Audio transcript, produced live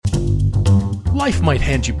Life might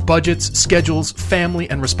hand you budgets, schedules, family,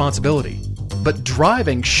 and responsibility. But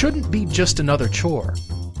driving shouldn't be just another chore.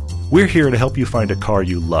 We're here to help you find a car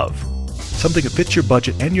you love. Something that fits your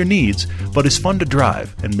budget and your needs, but is fun to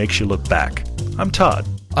drive and makes you look back. I'm Todd.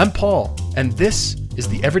 I'm Paul, and this is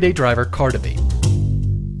the Everyday Driver Car Debate.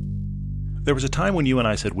 There was a time when you and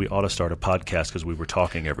I said we ought to start a podcast because we were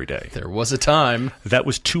talking every day. There was a time. That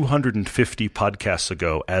was 250 podcasts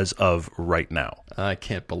ago as of right now. I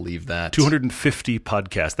can't believe that. 250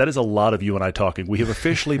 podcasts. That is a lot of you and I talking. We have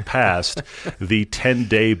officially passed the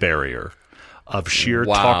 10-day barrier of sheer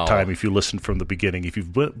talk time if you listen from the beginning. If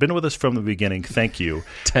you've been with us from the beginning, thank you.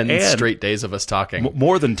 10 straight days of us talking.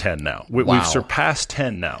 More than 10 now. We've surpassed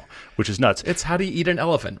 10 now, which is nuts. It's how do you eat an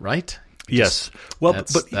elephant, right? Yes. Well,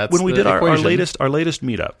 but when we did our latest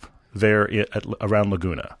meetup there around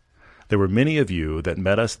Laguna, there were many of you that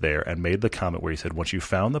met us there and made the comment where you said once you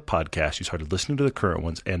found the podcast, you started listening to the current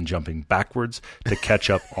ones and jumping backwards to catch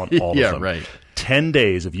up on all of them. Yeah, right. 10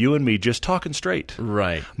 days of you and me just talking straight.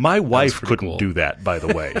 Right. My wife couldn't do that, by the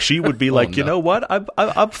way. She would be like, you know what?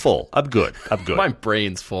 I'm full. I'm good. My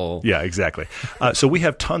brain's full. Yeah, exactly. So we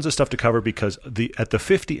have tons of stuff to cover because at the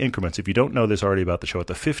 50 increments, if you don't know this already about the show, at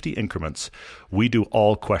the 50 increments, we do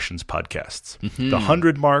all questions podcasts. Mm-hmm. The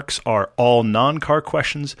 100 marks are all non-car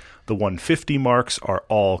questions. The 150 marks are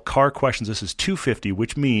all car questions. This is 250,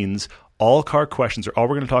 which means all car questions are all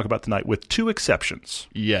we're going to talk about tonight, with two exceptions.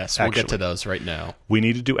 Yes, we'll get to those right now. We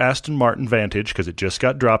need to do Aston Martin Vantage because it just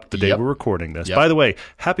got dropped the day we're recording this. By the way,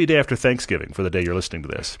 happy day after Thanksgiving for the day you're listening to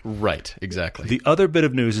this. Right, exactly. The other bit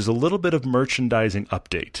of news is a little bit of merchandising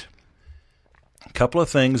update. A couple of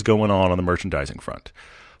things going on the merchandising front.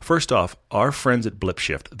 First off, our friends at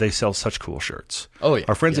Blipshift, they sell such cool shirts. Oh, yeah.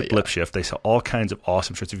 Our friends at Blipshift, they sell all kinds of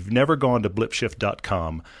awesome shirts. If you've never gone to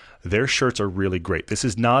blipshift.com, their shirts are really great. This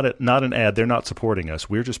is not an ad. They're not supporting us.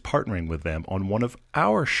 We're just partnering with them on one of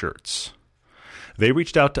our shirts. They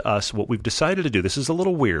reached out to us. What we've decided to do, this is a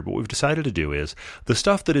little weird, but what we've decided to do is the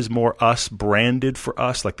stuff that is more us, branded for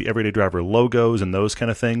us, like the Everyday Driver logos and those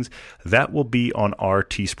kind of things, that will be on our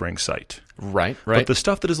Teespring site. Right. But the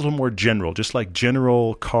stuff that is a little more general, just like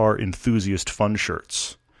general car enthusiast fun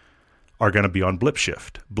shirts, are going to be on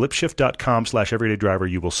Blipshift. Blipshift.com/everydaydriver.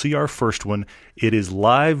 You will see our first one. It is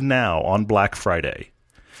live now on Black Friday.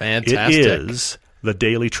 Fantastic. It is the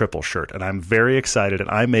Daily Triple shirt, and I'm very excited, and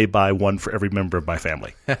I may buy one for every member of my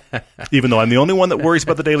family. Even though I'm the only one that worries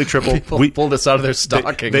about the Daily Triple. People pull this out of their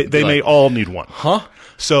stocking. They may all need one. Huh?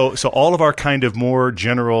 So all of our kind of more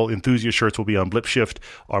general enthusiast shirts will be on Blipshift.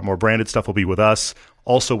 Our more branded stuff will be with us.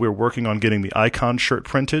 Also, we're working on getting the Icon shirt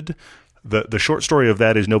printed. The short story of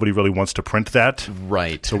that is nobody really wants to print that.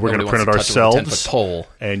 Right. So we're going to print it ourselves,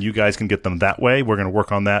 and you guys can get them that way. We're going to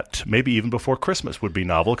work on that maybe even before Christmas would be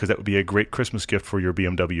novel, because that would be a great Christmas gift for your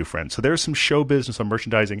BMW friends. So there's some show business on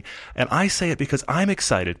merchandising, and I say it because I'm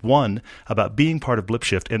excited, one, about being part of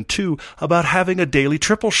Blipshift, and two, about having a Daily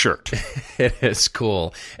Triple shirt. It is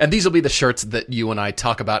cool. And these will be the shirts that you and I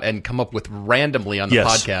talk about and come up with randomly on the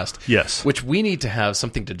podcast. Yes. Which we need to have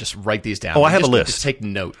something to just write these down. Oh, I have a list. Just take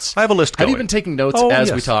notes. I have a list going. Have you been taking notes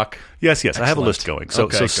as we talk? Yes. Excellent. I have a list going. So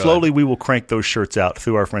slowly we will crank those shirts out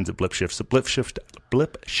through our friends at Blipshift. So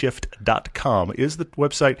blipshift.com is the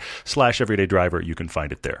website /everydaydriver. You can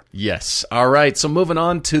find it there. Yes. All right. So moving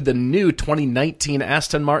on to the new 2019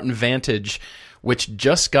 Aston Martin Vantage, which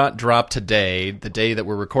just got dropped today. The day that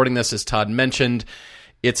we're recording this, as Todd mentioned,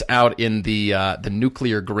 it's out in the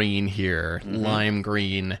nuclear green here, lime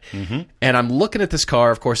green. Mm-hmm. And I'm looking at this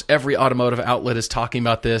car. Of course, every automotive outlet is talking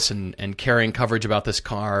about this and carrying coverage about this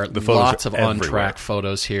car. Lots of on-track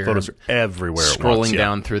photos here. Photos are everywhere. Scrolling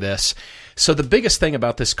down through this. So the biggest thing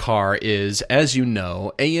about this car is, as you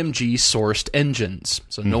know, AMG-sourced engines.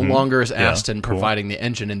 So no longer is Aston providing the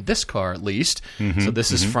engine in this car, at least. So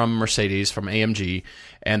this is from Mercedes, from AMG,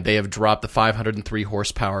 and they have dropped the 503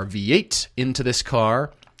 horsepower V8 into this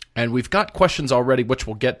car. And we've got questions already, which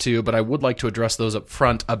we'll get to, but I would like to address those up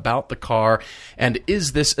front about the car. And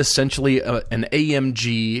is this essentially an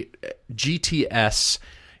AMG GTS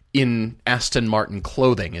in Aston Martin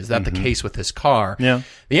clothing? Is that the case with this car? Yeah.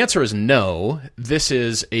 The answer is no. This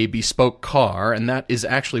is a bespoke car, and that is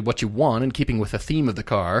actually what you want in keeping with the theme of the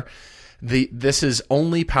car. This is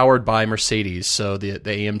only powered by Mercedes, so the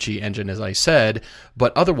AMG engine, as I said,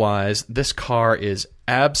 but otherwise, this car is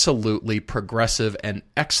absolutely progressive and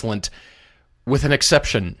excellent, with an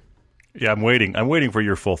exception. Yeah, I'm waiting. I'm waiting for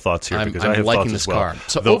your full thoughts here because I have liking thoughts this as well. car.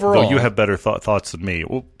 So though overall, you have better thoughts than me.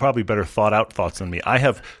 Well, probably better thought out thoughts than me. I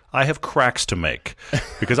have cracks to make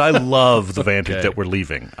because I love the Vantage that we're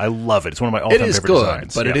leaving. I love it. It's one of my all-time favorite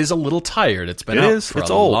designs. But it is a little tired. It's been out for it's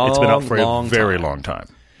a old. long, it's been out for long a very time. long time.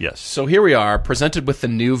 Yes. So here we are, presented with the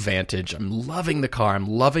new Vantage. I'm loving the car. I'm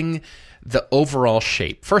loving the overall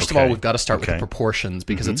shape. First of all, we've got to start with the proportions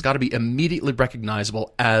because it's got to be immediately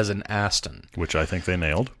recognizable as an Aston. Which I think they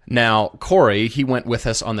nailed. Now, Corey, he went with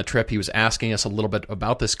us on the trip. He was asking us a little bit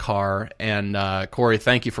about this car. And Corey,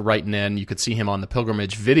 thank you for writing in. You could see him on the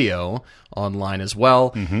pilgrimage video online as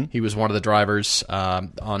well. He was one of the drivers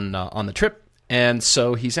on the trip. And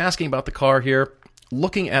so he's asking about the car here.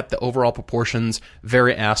 Looking at the overall proportions,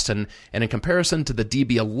 very Aston. And in comparison to the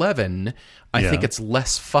DB11, I think it's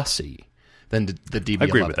less fussy than the DB11.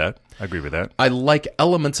 I agree with that. I like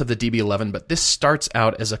elements of the DB11, but this starts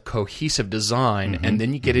out as a cohesive design, and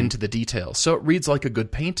then you get into the details. So it reads like a good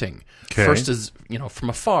painting. Okay. First is, from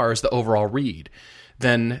afar is the overall read.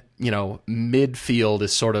 Then, midfield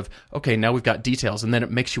is sort of, okay, now we've got details, and then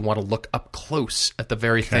it makes you want to look up close at the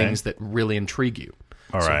very things that really intrigue you.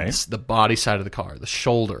 All right. It's the body side of the car, the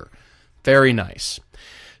shoulder. Very nice.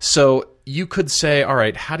 So you could say, all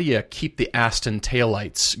right, how do you keep the Aston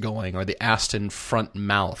taillights going or the Aston front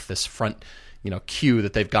mouth, this front, cue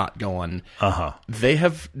that they've got going? They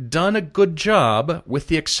have done a good job, with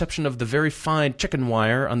the exception of the very fine chicken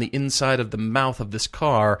wire on the inside of the mouth of this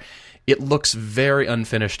car. It looks very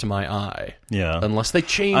unfinished to my eye. Yeah. Unless they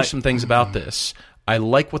change some things about this. I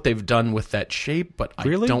like what they've done with that shape, but I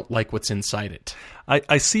don't like what's inside it.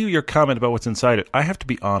 I see your comment about what's inside it. I have to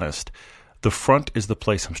be honest. The front is the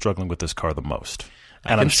place I'm struggling with this car the most.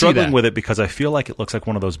 And I'm struggling with it because I feel like it looks like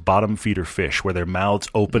one of those bottom feeder fish where their mouths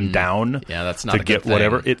open down that's not to a good get thing.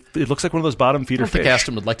 whatever. It looks like one of those bottom feeder fish. I don't think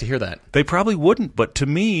Aston would like to hear that. They probably wouldn't, but to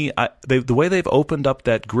me, the way they've opened up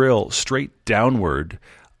that grill straight downward,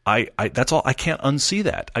 that's all. I can't unsee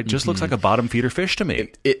that. It just looks like a bottom feeder fish to me.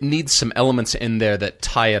 It needs some elements in there that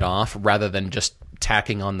tie it off rather than just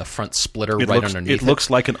tacking on the front splitter underneath it. It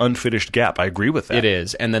looks like an unfinished gap. I agree with that. It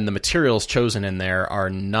is. And then the materials chosen in there are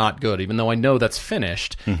not good, even though I know that's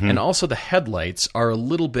finished. And also the headlights are a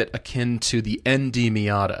little bit akin to the ND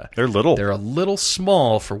Miata. They're little. They're a little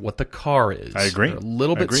small for what the car is. I agree. They're a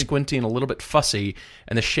little bit squinty and a little bit fussy,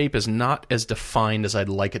 and the shape is not as defined as I'd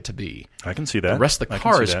like it to be. I can see that. The rest of the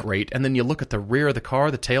car is great. And then you look at the rear of the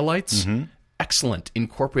car, the taillights, excellent.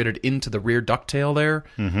 Incorporated into the rear ducktail there.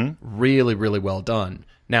 Really, really well done.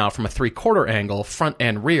 Now, from a 3/4 angle, front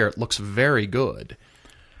and rear, it looks very good.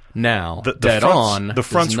 Now, the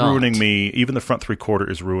front's ruining me. Even the front 3/4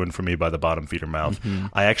 is ruined for me by the bottom feeder mouth.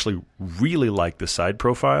 I actually really like the side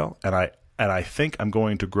profile, and I think I'm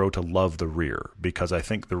going to grow to love the rear because I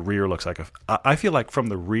think the rear looks like I feel like from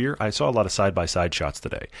the rear, I saw a lot of side-by-side shots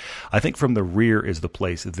today. I think from the rear is the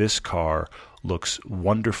place this car looks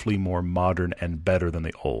wonderfully more modern and better than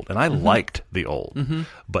the old. And I liked the old.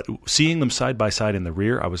 But seeing them side by side in the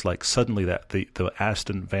rear, I was like, suddenly that the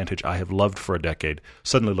Aston Vantage I have loved for a decade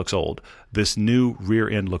suddenly looks old. This new rear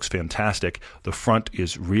end looks fantastic. The front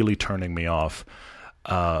is really turning me off.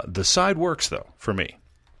 The side works, though, for me.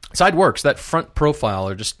 Side works. That front profile,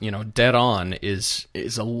 or just dead on, is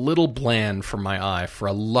a little bland for my eye. For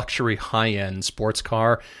a luxury high-end sports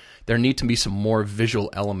car, there need to be some more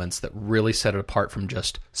visual elements that really set it apart from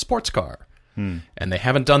just sports car. And they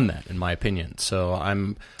haven't done that, in my opinion. So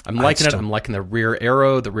I'm liking it. I'm liking the rear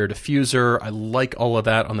aero, the rear diffuser. I like all of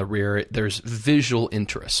that on the rear. There's visual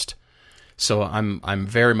interest. So I'm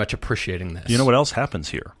very much appreciating this. You know what else happens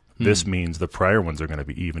here? This means the prior ones are going to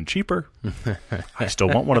be even cheaper. I still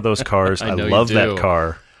want one of those cars. I love that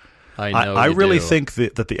car. I really think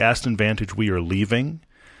that the Aston Vantage we are leaving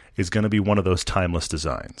is going to be one of those timeless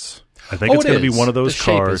designs. I think it's going to be one of those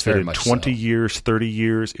cars that in 20 years, 30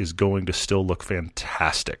 years is going to still look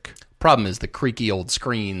fantastic. Problem is the creaky old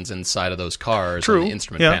screens inside of those cars on the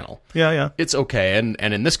instrument panel. Yeah. It's okay. And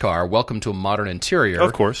in this car, welcome to a modern interior.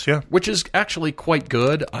 Of course, yeah. Which is actually quite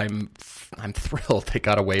good. I'm thrilled they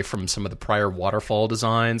got away from some of the prior waterfall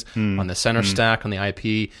designs on the center stack, on the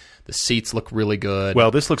IP. The seats look really good.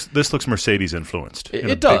 Well, this looks Mercedes influenced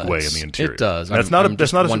in a big way in the interior. It does. That's not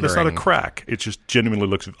a crack. It just genuinely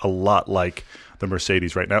looks a lot like the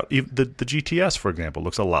Mercedes right now. Even the GTS, for example,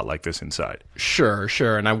 looks a lot like this inside. Sure.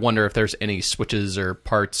 And I wonder if there's any switches or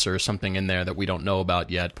parts or something in there that we don't know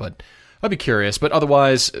about yet, but I'd be curious. But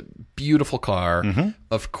otherwise, beautiful car.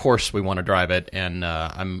 Of course we want to drive it, and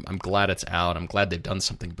I'm glad it's out. I'm glad they've done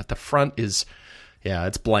something. But the front is... yeah,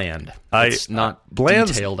 it's bland. It's not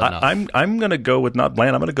detailed enough. I'm going to go with not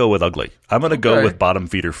bland. I'm going to go with ugly. I'm going to go with bottom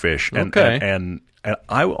feeder fish. And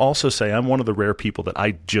I will also say I'm one of the rare people that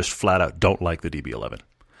I just flat out don't like the DB11.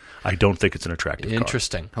 I don't think it's an attractive car.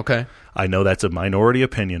 Interesting. Okay. I know that's a minority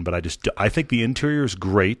opinion, but I think the interior is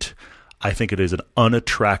great. I think it is an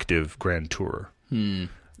unattractive Grand Tourer.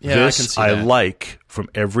 Yeah, this I can see that. like from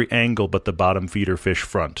every angle but the bottom feeder fish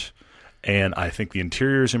front. And I think the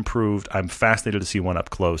interior is improved. I'm fascinated to see one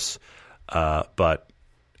up close, but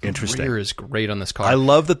interesting. The rear is great on this car. I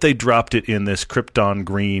love that they dropped it in this Krypton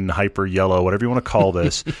green, hyper yellow, whatever you want to call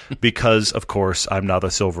this, because, of course, I'm not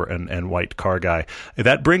a silver and white car guy.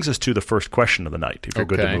 That brings us to the first question of the night, if you're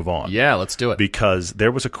good to move on. Yeah, let's do it. Because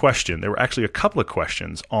there was a question. There were actually a couple of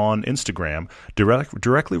questions on Instagram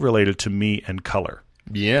directly related to me and color.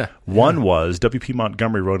 Yeah. One was WP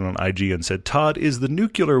Montgomery wrote on IG and said, Todd, is the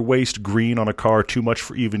nuclear waste green on a car too much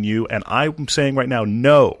for even you? And I'm saying right now,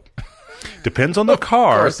 no. Depends on the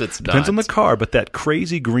car. Of course it's not. Depends on the car, but that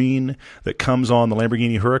crazy green that comes on the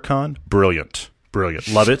Lamborghini Huracan, brilliant. Brilliant.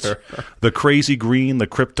 Love it. Sure. The crazy green, the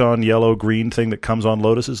Krypton yellow green thing that comes on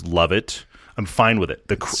Lotuses, love it. I'm fine with it.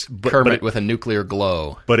 Kermit with a nuclear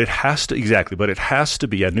glow. But it has to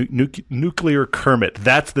be a nuclear Kermit.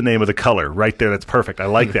 That's the name of the color right there. That's perfect. I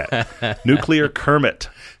like that. Nuclear Kermit.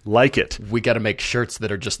 Like it. We got to make shirts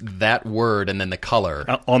that are just that word and then the color.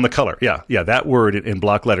 On the color. Yeah. Yeah. That word in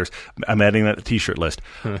block letters. I'm adding that to the t-shirt list.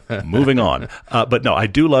 Moving on. But no, I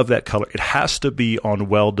do love that color. It has to be on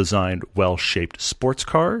well-designed, well-shaped sports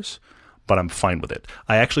cars, but I'm fine with it.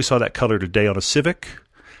 I actually saw that color today on a Civic.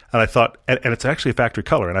 And I thought, and it's actually a factory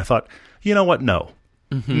color. And I thought, you know what? No,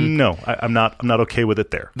 no, I'm not okay with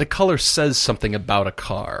it there. The color says something about a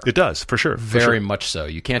car. It does, for sure. Very much so.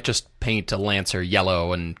 You can't just paint a Lancer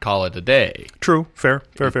yellow and call it a day. True. Fair.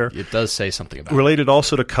 It does say something about Related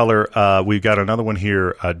also to color, we've got another one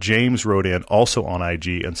here. James wrote in also on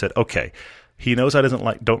IG and said, okay, he knows I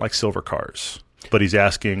don't like silver cars. But he's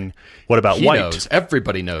asking, what about white? Knows.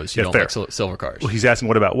 Everybody knows you don't like silver cars. Well, he's asking,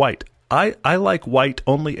 what about white? I like white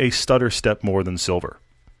only a stutter step more than silver.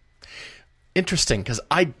 Interesting, because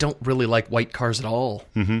I don't really like white cars at all.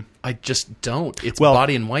 Mm-hmm. I just don't. It's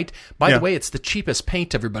body in white. By the way, it's the cheapest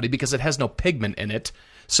paint, everybody, because it has no pigment in it.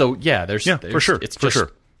 So, there's for sure. It's just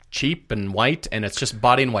cheap and white, and it's just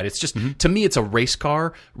body in white. It's just, to me, it's a race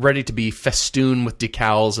car ready to be festooned with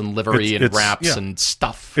decals and livery and wraps and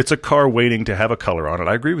stuff. It's a car waiting to have a color on it.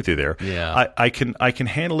 I agree with you there. Yeah. I can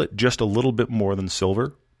handle it just a little bit more than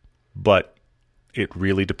silver, but it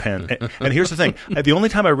really depends. And here's the thing. The only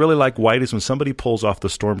time I really like white is when somebody pulls off the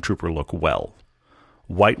Stormtrooper look well.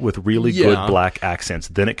 White with really good black accents.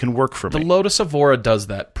 Then it can work for me. The Lotus Evora does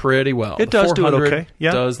that pretty well. It does do it okay.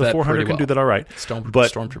 Yeah, does the 400 can do that all right.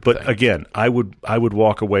 But again, I would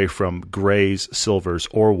walk away from grays, silvers,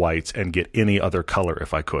 or whites and get any other color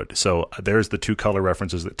if I could. So there's the two color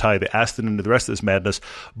references that tie the Aston into the rest of this madness.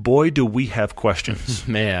 Boy, do we have questions.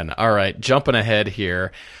 Man, all right. Jumping ahead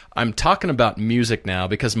here. I'm talking about music now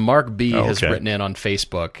because Mark B. has written in on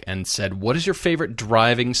Facebook and said, what is your favorite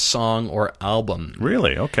driving song or album?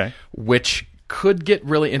 Really? Okay. Which could get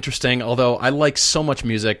really interesting, although I like so much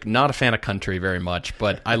music. Not a fan of country very much,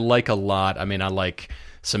 but I like a lot. I mean, I like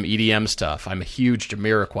some EDM stuff. I'm a huge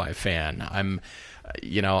Jamiroquai fan.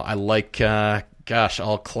 I like,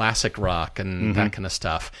 all classic rock and that kind of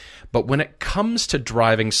stuff. But when it comes to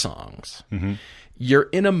driving songs... You're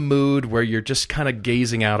in a mood where you're just kind of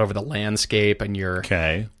gazing out over the landscape and you're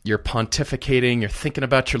pontificating, you're thinking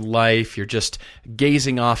about your life, you're just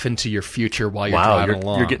gazing off into your future while you're driving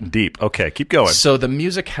along. You're getting deep. Okay, keep going. So the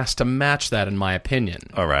music has to match that, in my opinion.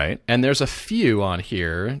 All right. And there's a few on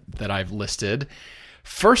here that I've listed.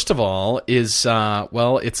 First of all is,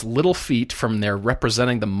 it's Little Feat from their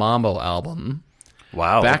Representing the Mambo album.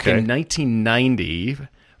 Wow, Back in 1990...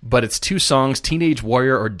 But it's two songs, Teenage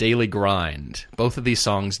Warrior or Daily Grind. Both of these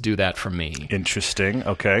songs do that for me. Interesting.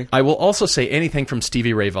 Okay. I will also say anything from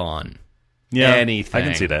Stevie Ray Vaughan. Yeah, anything. I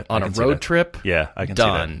can see that. On a road trip, yeah, I can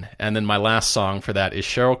done. see that. And then my last song for that is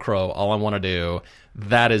Sheryl Crow, All I Want to Do.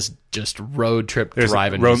 That is just road trip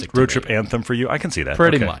driving music road trip anthem for you? I can see that.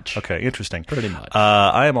 Pretty much. Okay, interesting. Pretty much.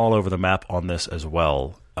 I am all over the map on this as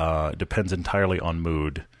well. Depends entirely on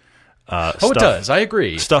mood. It does. I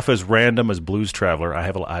agree. Stuff as random as Blues Traveler.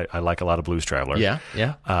 I like a lot of Blues Traveler. Yeah.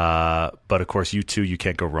 But of course, U2 you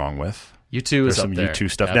can't go wrong with. U2 is up there. There's some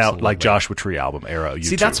U2 stuff. Absolutely. Now, like Joshua Tree album era U2.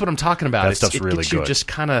 See, that's what I'm talking about. That stuff's really good. You just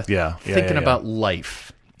kind of thinking about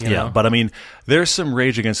life. You know? But I mean, there's some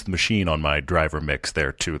Rage Against the Machine on my driver mix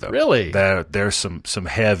there too, though. Really? There's some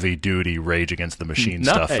heavy duty Rage Against the Machine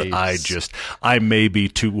stuff that I may be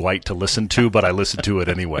too white to listen to, but I listen to it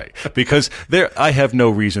anyway because I have no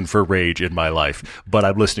reason for rage in my life, but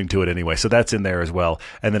I'm listening to it anyway. So that's in there as well.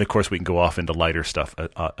 And then of course we can go off into lighter stuff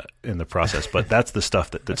in the process, but that's the stuff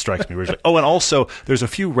that strikes me originally. Oh, and also there's a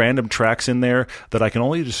few random tracks in there that I can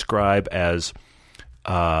only describe as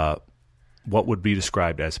what would be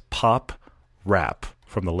described as pop rap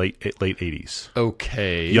from the late 80s.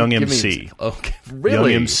 Okay. Young MC. Okay,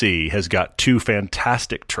 really? Young MC has got 2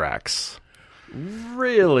 fantastic tracks.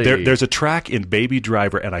 Really? There's a track in Baby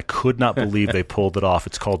Driver, and I could not believe they pulled it off.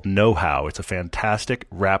 It's called Know How. It's a fantastic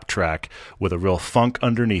rap track with a real funk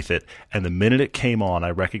underneath it. And the minute it came on,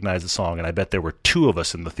 I recognized the song, and I bet there were 2 of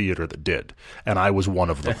us in the theater that did. And I was one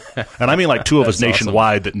of them. And I mean like 2 of us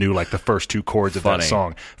nationwide that knew like the first 2 chords of that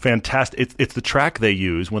song. Fantastic. It's the track they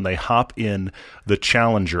use when they hop in the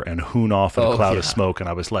Challenger and hoon off in a cloud of smoke. And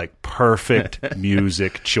I was like, perfect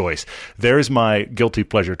music choice. There's my guilty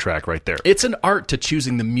pleasure track right there. It's an art to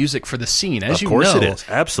choosing the music for the scene. As you know, of course it is.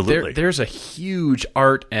 Absolutely. There's a huge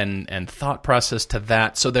art and thought process to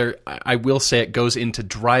that. So I will say it goes into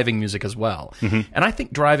driving music as well. Mm-hmm. And I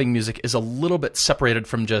think driving music is a little bit separated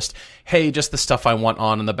from just the stuff I want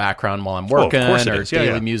on in the background while I'm working, or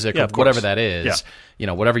daily music, or whatever that is. Yeah. You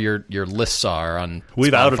know, whatever your lists are on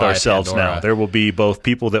We've Spotify, outed ourselves Pandora. Now. There will be both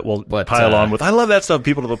people that will pile on with, I love that stuff,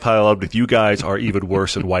 people that will pile on with, you guys are even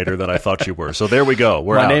worse and whiter than I thought you were. So there we go.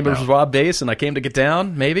 We're My out name now. is Rob Bass, and I came to get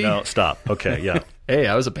down, maybe? No, stop. Okay, yeah. Hey,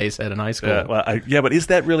 I was a bass head in high school. But is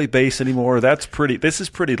that really bass anymore? This is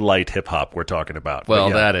pretty light hip-hop we're talking about.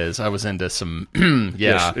 Well, that is. I was into some,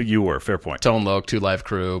 Yes, you were. Fair point. Tone Loc, Two Live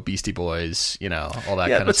Crew, Beastie Boys, all that kind of stuff.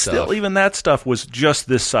 Yeah, but still, even that stuff was just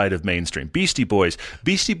this side of mainstream. Beastie Boys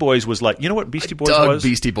was like, you know what Beastie Boys was?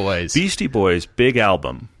 Beastie Boys. Beastie Boys, big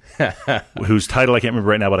album. Whose title I can't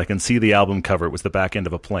remember right now, but I can see the album cover. It was the back end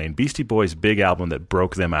of a plane. Beastie Boys' big album that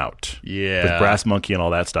broke them out. Yeah. With Brass Monkey and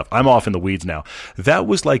all that stuff. I'm off in the weeds now. That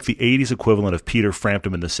was like the 80s equivalent of Peter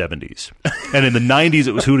Frampton in the 70s. And in the 90s,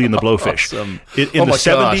 it was Hootie and the Blowfish. Awesome. In the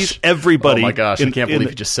 70s, everybody... Oh my gosh, I can't believe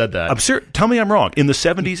you just said that. I'm sure. Tell me I'm wrong. In the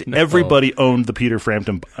 70s, everybody owned the Peter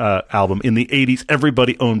Frampton album. In the 80s,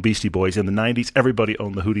 everybody owned Beastie Boys. In the 90s, everybody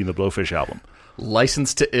owned the Hootie and the Blowfish album.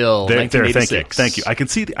 Licensed to Ill, there, 1986. Thank you. I can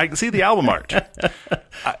see the album art.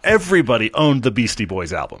 Everybody owned the Beastie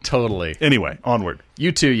Boys album. Totally. Anyway, onward.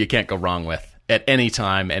 U2 you can't go wrong with at any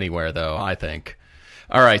time, anywhere, though, I think.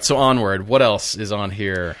 All right, so onward. What else is on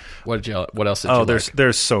here? What else did you like?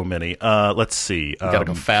 There's so many. Let's see. You gotta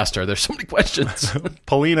go faster. There's so many questions.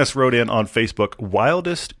 Paulinus wrote in on Facebook,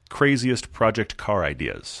 wildest, craziest project car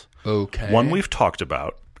ideas. Okay. One we've talked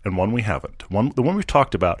about, and one we haven't. The one we've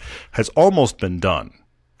talked about has almost been done,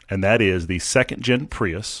 and that is the second-gen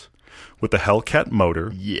Prius with the Hellcat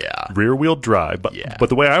motor, rear-wheel drive. But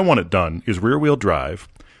the way I want it done is rear-wheel drive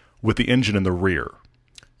with the engine in the rear.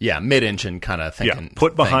 Yeah, mid-engine kind of thinking. Yeah,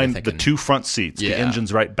 put behind the 2 front seats. Yeah. The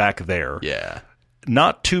engine's right back there. Yeah.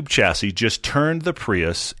 Not tube chassis, just turned the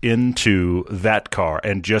Prius into that car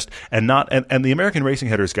and the American Racing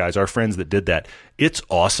Headers guys, our friends that did that, it's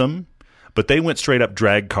awesome. But they went straight up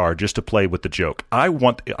drag car just to play with the joke. I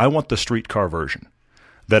want the street car version.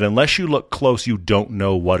 That unless you look close, you don't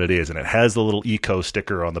know what it is. And it has the little eco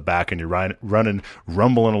sticker on the back, and you're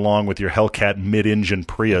rumbling along with your Hellcat mid-engine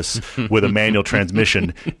Prius with a manual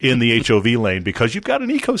transmission in the HOV lane because you've got an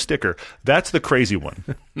eco sticker. That's the crazy one.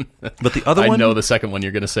 But the other one... I know the second one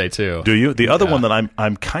you're going to say, too. Do you? The other one that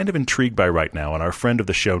I'm kind of intrigued by right now, and our friend of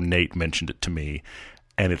the show, Nate, mentioned it to me,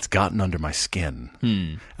 and it's gotten under my skin.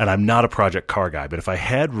 And I'm not a project car guy, but if I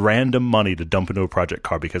had random money to dump into a project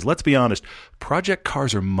car, because let's be honest, project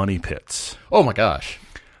cars are money pits. Oh my gosh.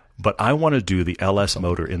 But I want to do the LS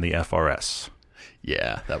motor in the FRS.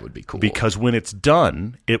 Yeah, that would be cool. Because when it's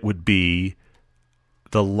done, it would be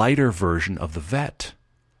the lighter version of the Vet.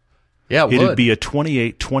 Yeah, it would. It'd be a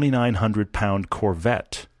 2,900-pound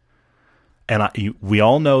Corvette. And we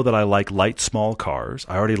all know that I like light, small cars.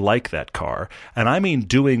 I already like that car. And I mean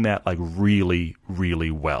doing that like really,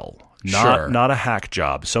 really well. Not a hack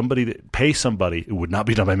job. Pay somebody, it would not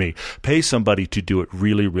be done by me, pay somebody to do it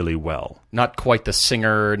really, really well. Not quite the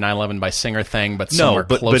Singer 911 by Singer thing, but somewhere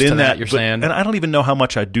close to that, you're saying? And I don't even know how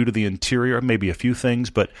much I'd do to the interior, maybe a few things,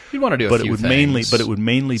 but you'd want to do a few things. But it would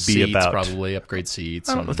mainly be seats, about... probably upgrade seats.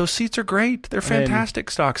 I don't know, those seats are great. They're fantastic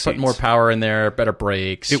stock seats. Put more power in there, better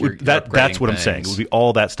brakes. That's what I'm saying. It would be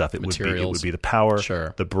all that stuff. It would be the power,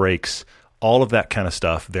 the brakes, all of that kind of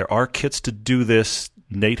stuff. There are kits to do this.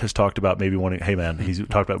 Nate has talked about maybe wanting, he's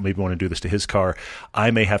talked about maybe wanting to do this to his car.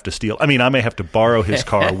 I may have to borrow his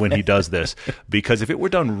car when he does this, because if it were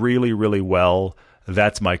done really, really well,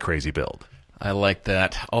 that's my crazy build. I like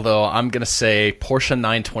that. Although I'm going to say Porsche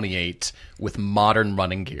 928 with modern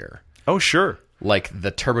running gear. Oh, sure. Like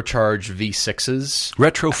the turbocharged V6s.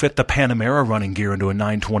 Retrofit the Panamera running gear into a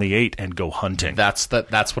 928 and go hunting. That's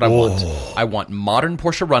what I want. I want modern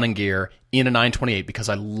Porsche running gear in a 928 because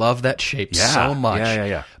I love that shape so much.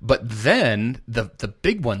 Yeah. But then the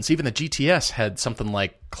big ones, even the GTS, had something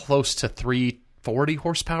like close to 340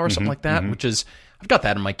 horsepower or something like that, which is, I've got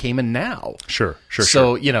that in my Cayman now. Sure.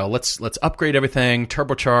 So, let's upgrade everything,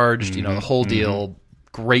 turbocharged, the whole deal.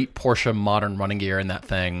 Great Porsche modern running gear in that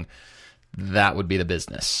thing. That would be the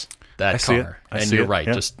business. That car. And you're right.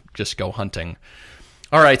 Yeah. Just go hunting.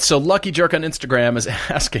 All right, so Lucky Jerk on Instagram is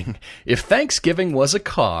asking, if Thanksgiving was a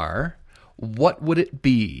car, what would it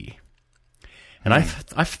be? And I've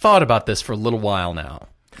thought about this for a little while now.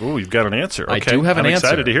 Oh, you've got an answer. Okay. I do have an answer.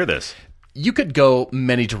 I'm excited to hear this. You could go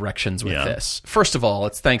many directions with this. First of all,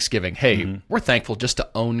 it's Thanksgiving. Hey, we're thankful just to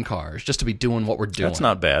own cars, just to be doing what we're doing. That's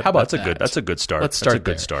not bad. How about that's a good start. Let's start That's a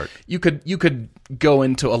good start. You could go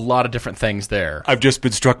into a lot of different things there. I've just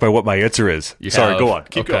been struck by what my answer is. Sorry, go on.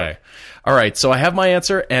 Keep going. All right, so I have my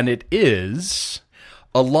answer, and it is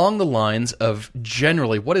along the lines of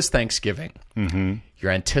generally, what is Thanksgiving?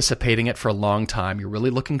 You're anticipating it for a long time. You're really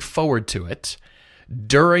looking forward to it.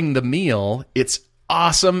 During the meal, it's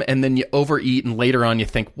awesome, and then you overeat, and later on you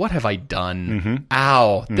think, what have I done?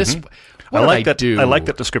 Ow, what did I do? I like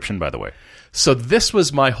that description, by the way. So this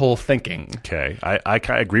was my whole thinking. Okay, I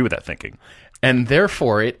agree with that thinking. And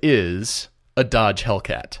therefore it is a Dodge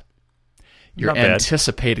Hellcat. You're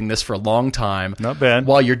anticipating this for a long time. Not bad.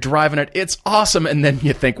 While you're driving it, it's awesome, and then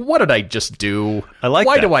you think, what did I just do? I like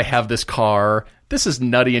Why that. do I have this car? This is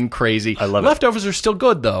nutty and crazy. I love Leftovers are still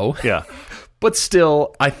good, though. Yeah. But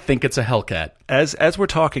still, I think it's a Hellcat. As we're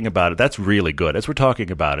talking about it, that's really good. As we're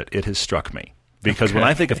talking about it, it has struck me. Because when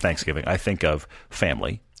I think of Thanksgiving, I think of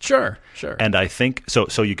family. Sure. And I think,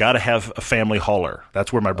 so you got to have a family hauler.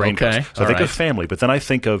 That's where my brain goes. So I think of family, but then I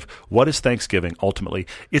think of what is Thanksgiving ultimately?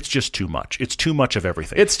 It's just too much. It's too much of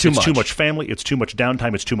everything. It's too too much family. It's too much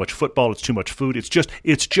downtime. It's too much football. It's too much food. It's just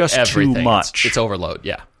everything. Too much. It's overload,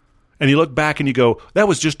 yeah. And you look back and you go, that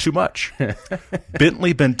was just too much.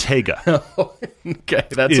 Bentley Bentayga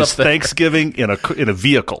that's is Thanksgiving in a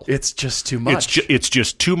vehicle. It's just too much. It's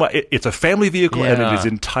just too much. It's a family vehicle, and it is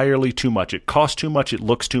entirely too much. It costs too much. It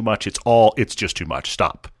looks too much. It's just too much.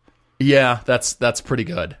 Stop. Yeah, that's pretty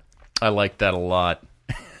good. I like that a lot.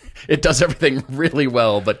 It does everything really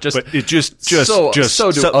well, but it just so do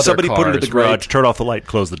somebody other put it in the cars, garage, right? turn off the light,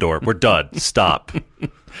 close the door. We're done. Stop.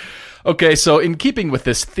 Okay, so in keeping with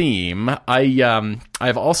this theme,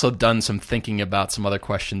 I've also done some thinking about some other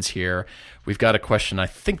questions here. We've got a question, I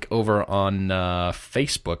think, over on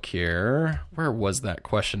Facebook here. Where was that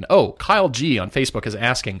question? Oh, Kyle G on Facebook is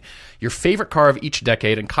asking, your favorite car of each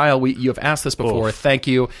decade. And Kyle, you have asked this before. Oof. Thank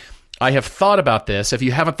you. I have thought about this. If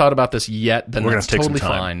you haven't thought about this yet, then that's totally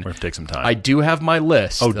fine. We're going to take some time. I do have my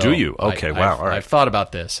list. Oh, though. do you? Okay, wow. All right. I've thought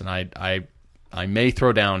about this, and I may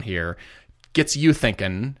throw down here. Gets you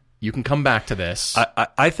thinking. You can come back to this.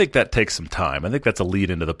 I think that takes some time. I think that's a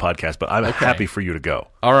lead into the podcast, but I'm happy for you to go.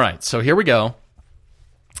 All right, so here we go.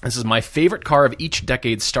 This is my favorite car of each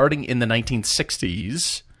decade, starting in the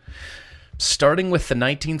 1960s. Starting with the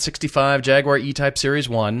 1965 Jaguar E-Type Series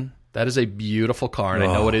 1. That is a beautiful car, and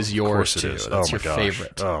I know it is yours, too. That's your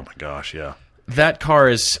favorite. Oh, my gosh, yeah. That car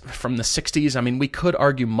is from the 60s. I mean, we could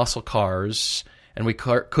argue muscle cars, and we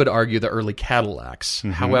could argue the early Cadillacs.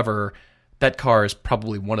 However, that car is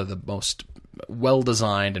probably one of the most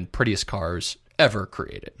well-designed and prettiest cars ever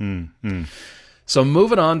created. So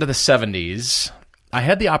moving on to the 70s, I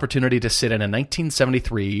had the opportunity to sit in a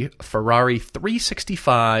 1973 Ferrari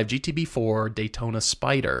 365 GTB4 Daytona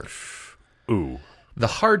Spider. Ooh. The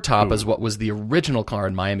hardtop is what was the original car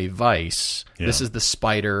in Miami Vice. Yeah. This is the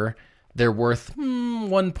Spider. They're worth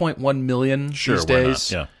 $1.1 million these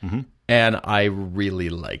days. Yeah. And I really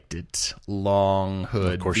liked it. Long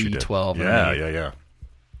hood, V12. Yeah.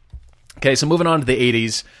 Okay, so moving on to the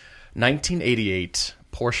 80s. 1988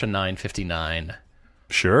 Porsche 959.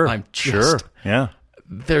 Sure. Yeah.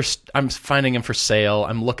 I'm finding them for sale.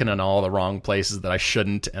 I'm looking in all the wrong places that I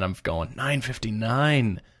shouldn't, and I'm going,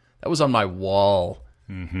 959. That was on my wall.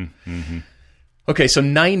 Okay, so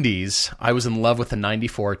 90s, I was in love with the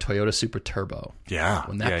 94 Toyota Super Turbo. Yeah.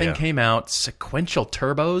 When that thing came out, sequential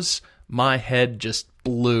turbos, my head just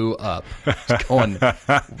blew up. Going,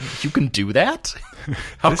 you can do that?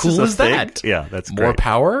 How cool is that? Yeah, that's great. More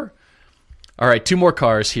power? All right, two more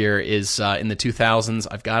cars here is in the 2000s.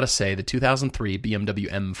 I've got to say the 2003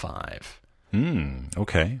 BMW M5.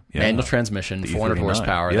 Okay. Yeah. Manual transmission, 400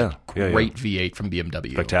 horsepower. Yeah. Great V8 from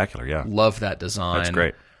BMW. Spectacular, yeah. Love that design. That's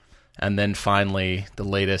great. And then finally, the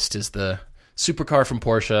latest is the supercar from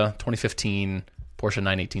Porsche, 2015 Porsche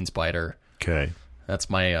 918 Spyder. Okay. That's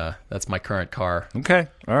my current car. Okay.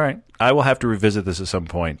 All right. I will have to revisit this at some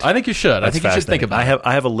point. I think you should. I think you should think about it.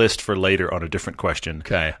 I have a list for later on a different question.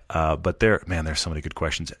 Okay. But there's so many good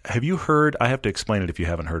questions. Have you heard, I have to explain it if you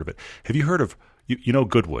haven't heard of it. Have you heard of You know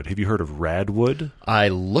Goodwood. Have you heard of Radwood? I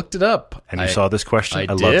looked it up. And you saw this question?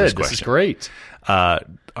 I love did. this question. This is great.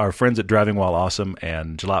 Our friends at Driving While Awesome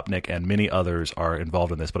and Jalopnik and many others are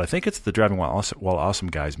involved in this, but I think it's the Driving While Awesome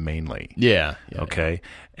guys mainly. Yeah. Okay.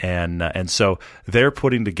 And so they're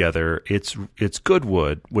putting together it's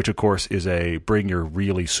Goodwood, which of course is a bring your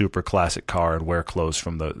really super classic car and wear clothes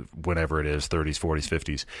from the whenever it is 30s, 40s,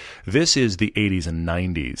 50s. This is the 80s and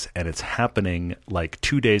 90s, and it's happening like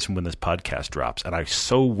 2 days from when this podcast drops. And I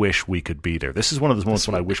so wish we could be there. This is one of those moments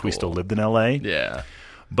when I wish we still lived in LA. Yeah.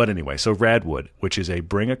 But anyway, so Radwood, which is a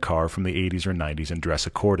bring a car from the 80s or 90s and dress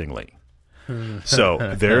accordingly.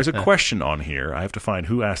 So there's a question on here. I have to find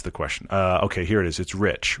who asked the question. Okay, here it is. It's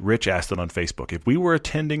Rich. Rich asked it on Facebook. If we were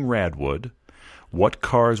attending Radwood, what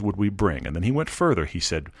cars would we bring? And then he went further. He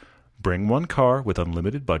said, bring one car with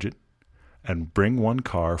unlimited budget and bring one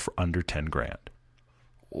car for under 10 grand.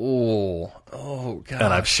 Oh, gosh.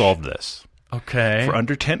 And I've solved this. Okay. For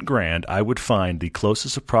under 10 grand, I would find the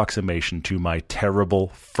closest approximation to my terrible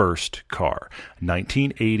first car,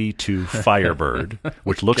 1982 Firebird,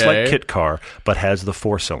 which looks like Kit Car, but has the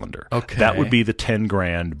 4-cylinder. Okay. That would be the 10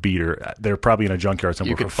 grand beater. They're probably in a junkyard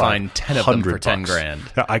somewhere for $500. You could find 10 of them for 10 grand.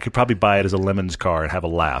 I could probably buy it as a Lemons car and have a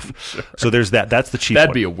laugh. Sure. So there's that. That's the cheap That'd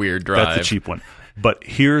one. That'd be a weird drive. That's the cheap one. But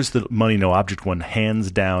here's the money, no object one.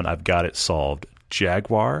 Hands down, I've got it solved.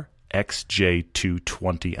 Jaguar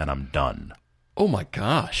XJ220, and I'm done. Oh, my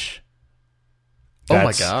gosh. Oh,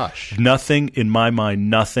 my gosh. Nothing, in my mind,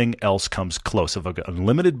 nothing else comes close. If I've got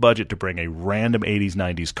unlimited budget to bring a random 80s,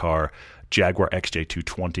 90s car, Jaguar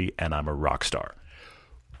XJ220, and I'm a rock star.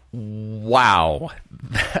 Wow.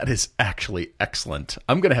 That is actually excellent.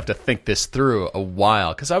 I'm going to have to think this through a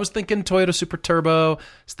while, because I was thinking Toyota Super Turbo, I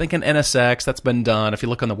was thinking NSX. That's been done. If you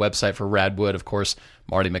look on the website for Radwood, of course,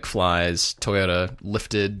 Marty McFly's Toyota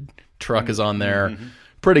lifted truck is on there. Mm-hmm.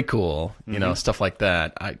 Pretty cool, you know, stuff like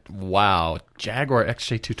that. Wow, Jaguar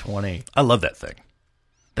XJ220. I love that thing.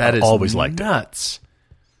 That is always liked nuts.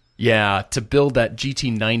 Yeah, to build that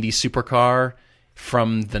GT90 supercar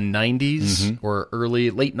from the 90s or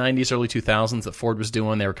late 90s, early 2000s that Ford was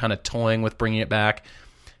doing, they were kind of toying with bringing it back.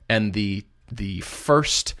 And the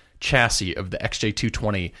first chassis of the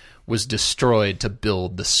XJ220 was destroyed to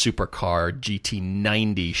build the supercar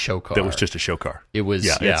GT90 show car. That was just a show car. It was,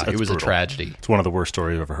 it was brutal. A tragedy. It's one of the worst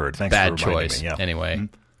stories I've ever heard. Thanks Bad for reminding choice. me. Yeah. Anyway,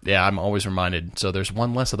 yeah, I'm always reminded. So there's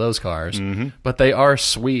one less of those cars, but they are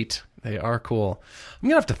sweet. They are cool. I'm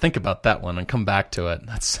gonna have to think about that one and come back to it.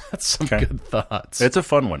 That's some good thoughts. It's a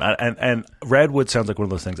fun one, and Radwood sounds like one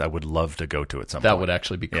of those things I would love to go to at some point. That would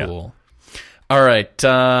actually be cool. All right,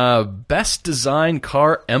 best design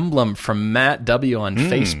car emblem from Matt W on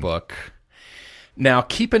Facebook. Now,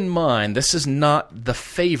 keep in mind, this is not the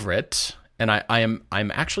favorite, and I'm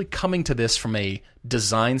actually coming to this from a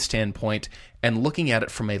design standpoint and looking at it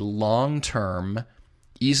from a long-term,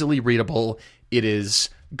 easily readable. It is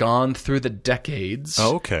gone through the decades.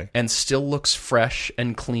 Oh, okay. And still looks fresh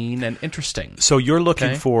and clean and interesting. So you're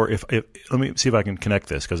looking for, if let me see if I can connect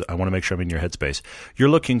this, because I want to make sure I'm in your headspace. You're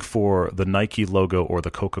looking for the Nike logo or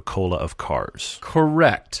the Coca-Cola of cars.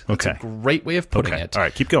 Correct. Okay. That's a great way of putting it. All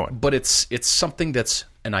right, keep going. But it's something that's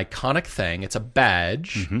an iconic thing. It's a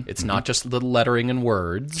badge. It's not just little lettering and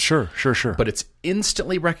words. Sure. But it's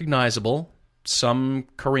instantly recognizable. Some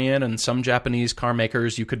Korean and some Japanese car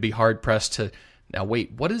makers, you could be hard-pressed to... Now,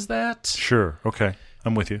 wait, what is that? Sure. Okay.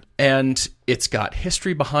 I'm with you. And it's got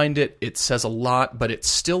history behind it. It says a lot, but it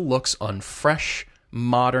still looks on fresh,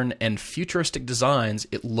 modern, and futuristic designs.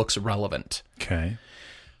 It looks relevant. Okay.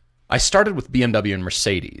 I started with BMW and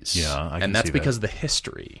Mercedes. Yeah, I can and that's see because that. of the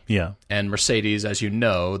history. Yeah. And Mercedes, as you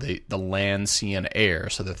know, the land, sea, and air,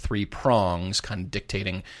 so the three prongs kind of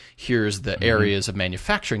dictating here's the areas of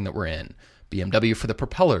manufacturing that we're in. BMW for the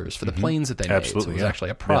propellers, for the planes that they made. Absolutely, So it was actually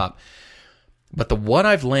a prop. Yeah. But the one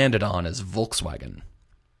I've landed on is Volkswagen.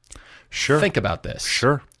 Sure. Think about this.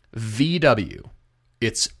 Sure. VW.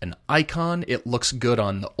 It's an icon. It looks good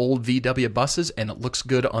on the old VW buses, and it looks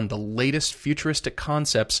good on the latest futuristic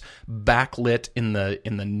concepts, backlit in the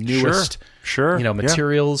newest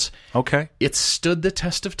materials. Yeah. Okay. It stood the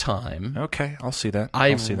test of time. Okay, I'll see that.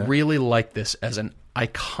 I really like this as an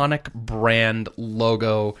iconic brand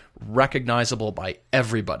logo, recognizable by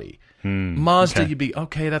everybody. Mazda, you'd be,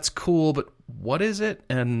 okay, that's cool, but what is it?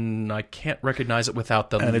 And I can't recognize it without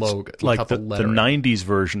the logo, like without the lettering. 90s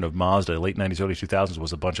version of Mazda, late 90s, early 2000s,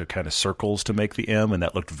 was a bunch of kind of circles to make the M, and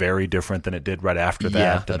that looked very different than it did right after that.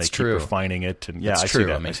 Yeah, and that's they true. Keep refining it. And that's I true. see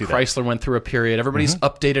that. I mean, Chrysler went through a period. Everybody's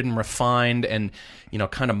updated and refined and,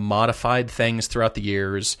 kind of modified things throughout the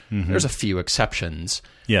years. There's a few exceptions.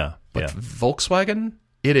 Yeah. But Volkswagen,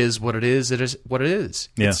 it is what it is. It is what it is.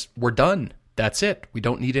 Yeah. We're done. that's it. We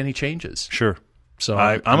don't need any changes. Sure. So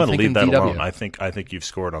I'm going to leave that VW. alone. I think you've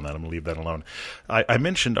scored on that. I'm going to leave that alone. I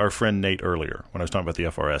mentioned our friend Nate earlier when I was talking about the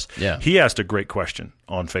FRS. Yeah. He asked a great question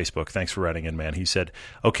on Facebook. Thanks for writing in, man. He said,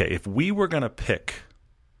 okay, if we were going to pick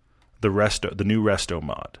the new Resto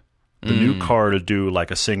mod, the new car to do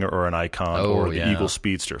like a Singer or an Icon or the Eagle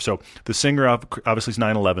Speedster. So the Singer obviously is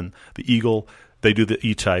 911. The Eagle, they do the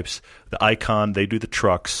E-Types. The Icon, they do the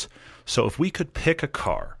trucks. So if we could pick a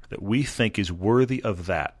car that we think is worthy of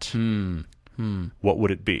that, what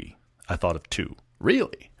would it be? I thought of two.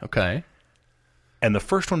 Really? Okay. And the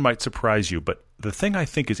first one might surprise you, but the thing I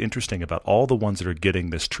think is interesting about all the ones that are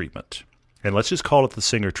getting this treatment, and let's just call it the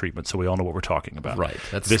Singer treatment so we all know what we're talking about. Right.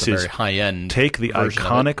 That's the very high-end take the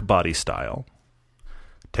iconic body style,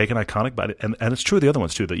 take an iconic body, and it's true of the other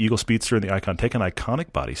ones too, the Eagle Speedster and the Icon, take an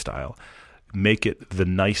iconic body style, make it the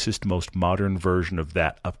nicest, most modern version of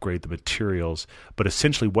that, upgrade the materials. But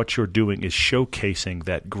essentially what you're doing is showcasing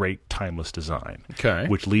that great timeless design,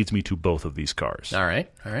 which leads me to both of these cars. All right.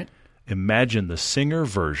 Imagine the Singer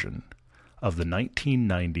version of the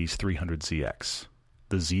 1990s 300ZX,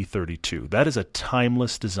 the Z32. That is a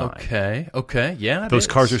timeless design. Okay. Yeah, those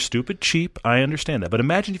cars are stupid cheap. I understand that. But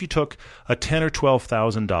imagine if you took a $10,000 or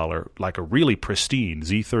 $12,000, like a really pristine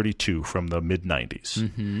Z32 from the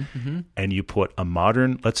mid-90s, and you put a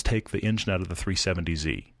modern, let's take the engine out of the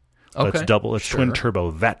 370Z. Let's twin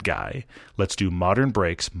turbo that guy. Let's do modern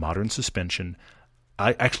brakes, modern suspension.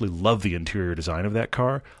 I actually love the interior design of that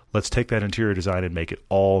car. Let's take that interior design and make it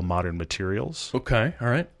all modern materials. Okay, all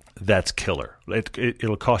right. That's killer.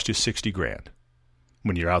 It'll cost you $60,000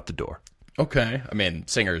 when you're out the door. Okay. I mean,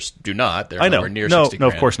 Singers do not. They're nowhere near $60,000. No,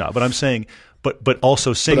 of course not. But I'm saying, but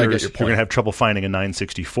also Singers, you're going to have trouble finding a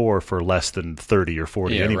 964 for less than 30 or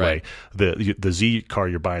 40 anyway. Right. The Z car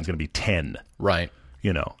you're buying is going to be 10. Right.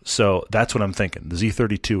 So that's what I'm thinking. The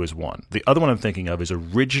Z32 is one. The other one I'm thinking of is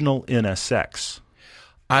original NSX.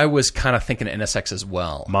 I was kind of thinking NSX as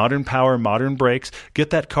well. Modern power, modern brakes.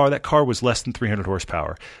 Get that car. That car was less than 300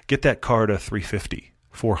 horsepower. Get that car to 350,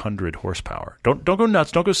 400 horsepower. Don't go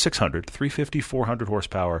nuts. Don't go 600. 350, 400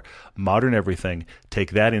 horsepower. Modern everything.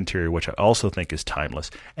 Take that interior, which I also think is timeless.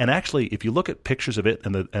 And actually, if you look at pictures of it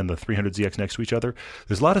and the 300ZX next to each other,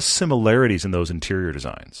 there's a lot of similarities in those interior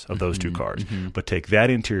designs of those two cars. But take that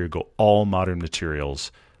interior, go all modern materials.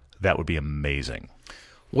 That would be amazing.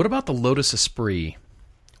 What about the Lotus Esprit?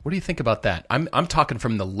 What do you think about that? I'm talking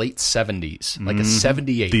from the late 70s, like a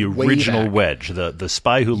 78. The original Wedge, the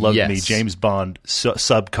Spy Who Loved Me, James Bond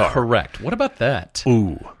sub car. Correct. What about that?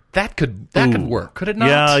 Ooh. That could work, could it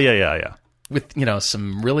not? Yeah. With,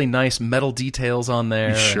 some really nice metal details on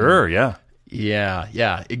there. Sure, yeah.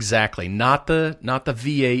 Yeah, exactly. Not the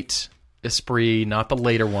V8 Esprit, not the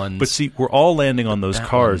later ones. But see, we're all landing on those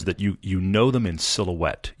cars that you know them in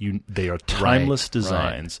silhouette. They are timeless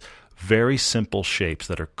designs. Right. Very simple shapes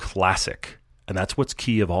that are classic. And that's what's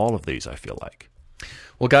key of all of these, I feel like.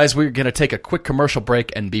 Well, guys, we're going to take a quick commercial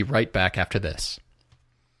break and be right back after this.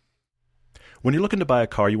 When you're looking to buy a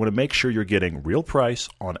car, you want to make sure you're getting real price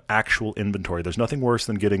on actual inventory. There's nothing worse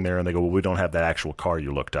than getting there and they go, well, we don't have that actual car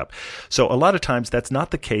you looked up. So a lot of times that's not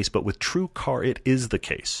the case, but with TrueCar, it is the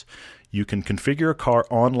case. You can configure a car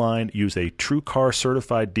online, use a TrueCar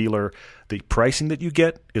certified dealer. The pricing that you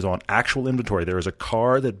get is on actual inventory. There is a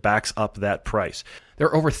car that backs up that price. There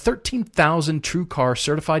are over 13,000 TrueCar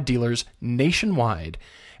certified dealers nationwide,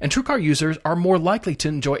 and TrueCar users are more likely to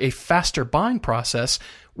enjoy a faster buying process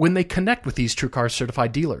when they connect with these TrueCar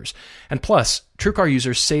certified dealers. And plus, TrueCar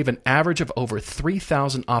users save an average of over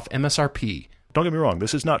 $3,000 off MSRP. Don't get me wrong.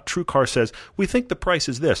 This is not TrueCar says, we think the price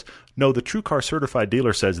is this. No, the TrueCar certified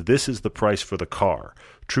dealer says this is the price for the car.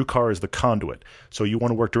 TrueCar is the conduit. So you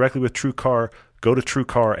want to work directly with TrueCar, go to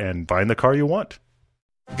TrueCar and find the car you want.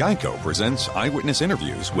 Geico presents eyewitness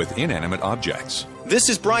interviews with inanimate objects. This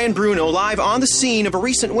is Brian Bruno live on the scene of a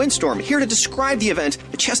recent windstorm, here to describe the event,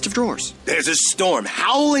 The Chest of Drawers. There's a storm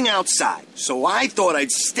howling outside, so I thought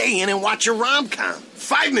I'd stay in and watch a rom-com.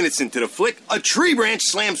 5 minutes into the flick, a tree branch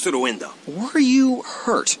slams through the window. Were you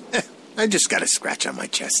hurt? I just got a scratch on my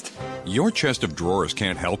chest. Your chest of drawers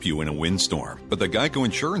can't help you in a windstorm, but the Geico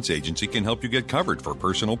Insurance Agency can help you get covered for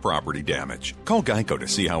personal property damage. Call Geico to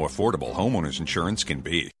see how affordable homeowners insurance can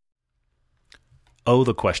be. Oh,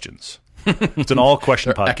 the questions. It's an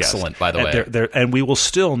all-question podcast. Excellent, by the way. And we will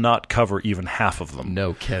still not cover even half of them.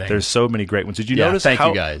 No kidding. There's so many great ones. Did you notice you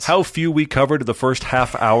guys. how few we covered the first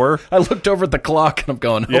half hour? I looked over at the clock and I'm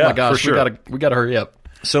going, my gosh, for sure. we got to hurry up.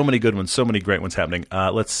 So many good ones, so many great ones happening.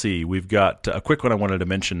 Let's see. We've got a quick one I wanted to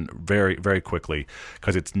mention very, very quickly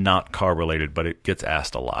because it's not car-related, but it gets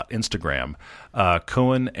asked a lot. Instagram.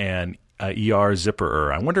 Cohen and ER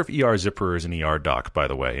Zipperer. I wonder if ER Zipperer is an ER doc, by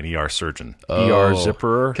the way, an ER surgeon. ER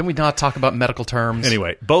Zipperer. Can we not talk about medical terms?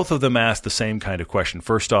 Anyway, both of them asked the same kind of question.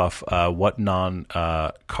 First off, what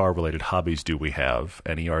non-car-related hobbies do we have?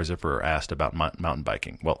 And ER Zipperer asked about mountain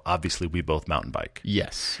biking. Well, obviously, we both mountain bike.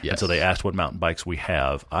 Yes. And so they asked what mountain bikes we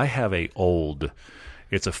have. I have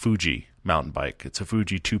it's a Fuji mountain bike. It's a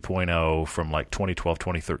Fuji 2.0 from like 2012,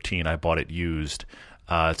 2013. I bought it used.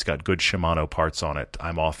 It's got good Shimano parts on it.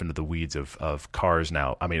 I'm off into the weeds of cars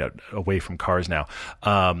now. I mean, away from cars now.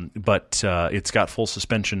 But it's got full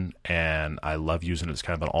suspension, and I love using it as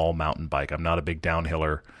kind of an all-mountain bike. I'm not a big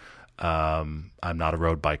downhiller. I'm not a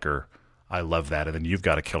road biker. I love that. And then you've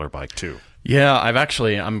got a killer bike, too. Yeah,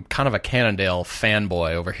 I'm kind of a Cannondale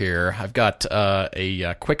fanboy over here. I've got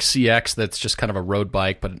a Quick CX that's just kind of a road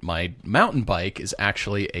bike, but my mountain bike is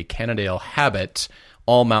actually a Cannondale Habit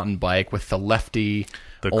all-mountain bike with the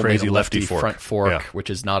crazy lefty fork. front fork, which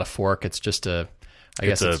is not a fork. It's just I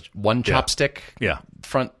guess it's one chopstick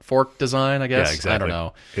front fork design, I guess. Yeah, exactly. I don't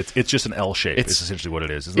know. It's just an L shape. It's essentially what it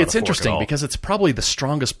is. It's interesting because it's probably the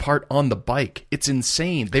strongest part on the bike. It's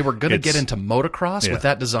insane. They were going to get into motocross with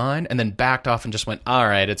that design and then backed off and just went, all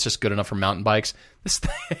right, it's just good enough for mountain bikes. This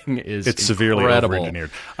thing is severely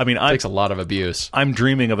over-engineered. I mean, it takes a lot of abuse. I'm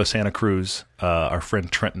dreaming of a Santa Cruz. Our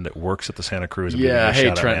friend Trenton that works at the Santa Cruz. Yeah,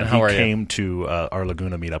 hey Trenton, how are you? He came to our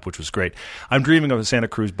Laguna meetup, which was great. I'm dreaming of a Santa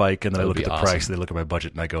Cruz bike, and then I look at the price, and I look at my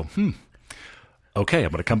budget, and I go, okay,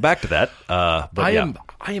 I'm going to come back to that. But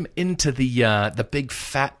I am into the big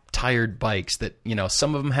fat tired bikes that,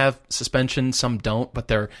 some of them have suspension, some don't, but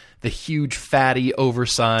they're the huge fatty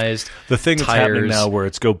oversized the thing tires. That's happening now where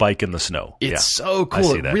it's go bike in the snow. It's so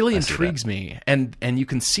cool. It really intrigues me. And you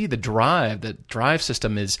can see the drive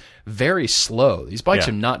system is very slow. These bikes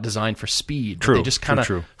are not designed for speed. True. They just kind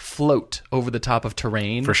of float over the top of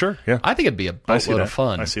terrain. For sure. Yeah. I think it'd be a boatload of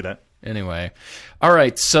fun. I see that. Anyway. All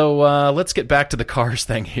right. So let's get back to the cars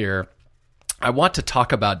thing here. I want to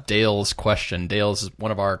talk about Dale's question. Dale's is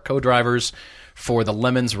one of our co-drivers for the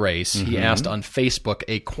Lemons race. He asked on Facebook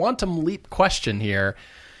a quantum leap question here.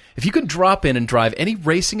 If you could drop in and drive any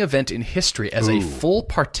racing event in history as a full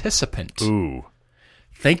participant,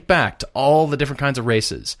 think back to all the different kinds of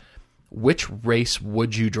races. Which race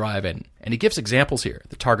would you drive in? And he gives examples here.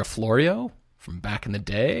 The Targa Florio from back in the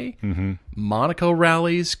day, Monaco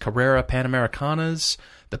rallies, Carrera Panamericanas,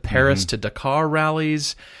 the Paris to Dakar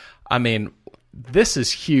rallies. I mean, this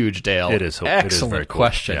is huge, Dale. It is. Excellent it is very cool.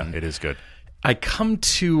 question. Yeah, it is good. I come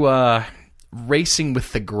to racing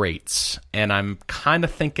with the greats, and I'm kind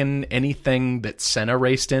of thinking anything that Senna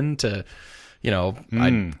raced in to,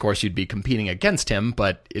 of course you'd be competing against him,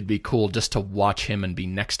 but it'd be cool just to watch him and be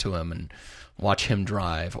next to him and watch him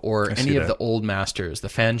drive, or any of the old masters, the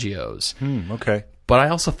Fangios. Okay. But I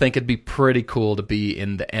also think it'd be pretty cool to be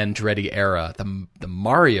in the Andretti era, the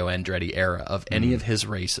Mario Andretti era of any of his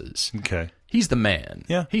races. Okay. He's the man.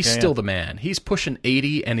 Yeah. He's still the man. He's pushing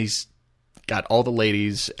 80, and he's got all the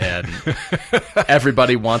ladies, and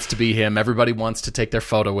everybody wants to be him. Everybody wants to take their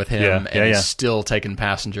photo with him, and he's still taking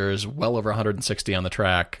passengers well over 160 on the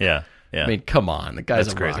track. Yeah. Yeah. I mean, come on. The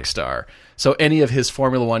guy's a rock star. So any of his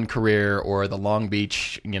Formula One career or the Long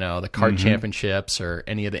Beach, the kart championships or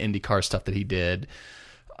any of the IndyCar stuff that he did,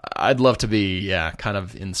 I'd love to be, kind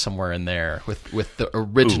of in somewhere in there with the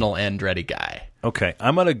original Andretti guy. Okay.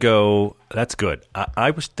 I'm going to go. That's good.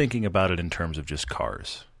 I was thinking about it in terms of just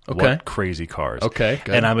cars. Okay. What crazy cars. Okay,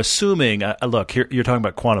 good. And I'm assuming, look, here, you're talking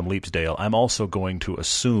about quantum leaps, Dale. I'm also going to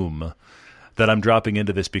assume that I'm dropping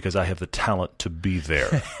into this because I have the talent to be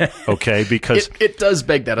there. Okay? Because it does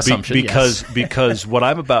beg that assumption, because what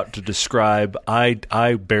I'm about to describe, I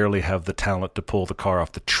barely have the talent to pull the car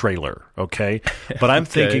off the trailer, okay? But I'm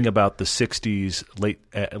thinking about the 60s,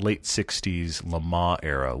 late 60s Le Mans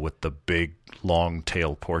era with the big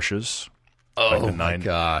long-tail Porsches. Oh, my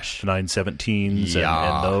gosh. The 917s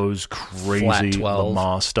and those crazy Le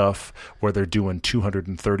Mans stuff where they're doing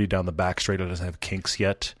 230 down the back straight. It doesn't have kinks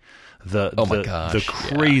yet. The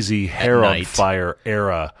crazy hair on fire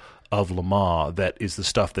era of Le Mans that is the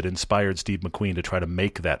stuff that inspired Steve McQueen to try to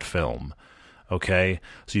make that film. Okay?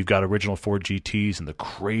 So you've got original Ford GTs and the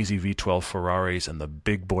crazy V12 Ferraris and the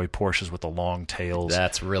big boy Porsches with the long tails.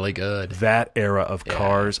 That's really good. That era of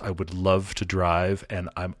cars I would love to drive, and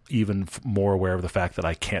I'm even more aware of the fact that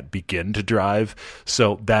I can't begin to drive.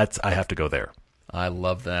 So I have to go there. I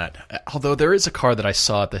love that. Although there is a car that I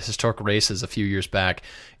saw at the historic races a few years back.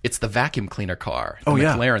 It's the vacuum cleaner car, the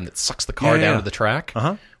McLaren that sucks the car down to the track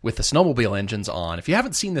with the snowmobile engines on. If you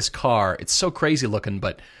haven't seen this car, it's so crazy looking,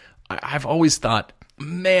 but I've always thought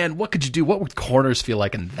man, what could you do? What would corners feel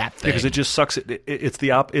like in that thing? Because it just sucks. It's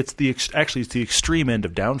the extreme end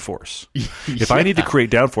of downforce. If I need to create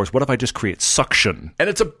downforce, what if I just create suction? And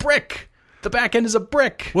it's a brick. The back end is a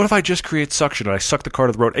brick. What if I just create suction and I suck the car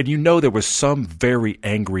to the road? And there was some very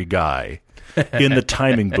angry guy in the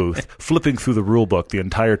timing booth flipping through the rule book the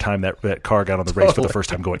entire time that car got on the race for the first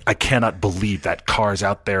time, going, I cannot believe that car's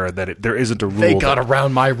out there and that there isn't a rule. They got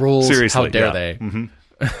around my rules. Seriously, how dare they?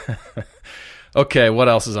 Mm-hmm. Okay, what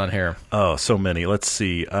else is on here? Oh, so many. Let's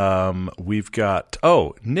see. We've got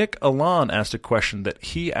Nick Alon asked a question that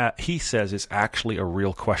he says is actually a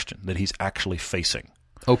real question that he's actually facing.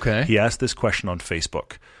 Okay. He asked this question on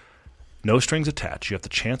Facebook. No strings attached. You have the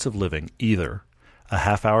chance of living either a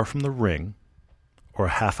half hour from the Ring or a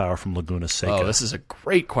half hour from Laguna Seca. Oh, this is a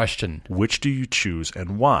great question. Which do you choose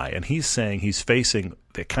and why? And he's saying he's facing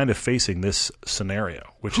this scenario,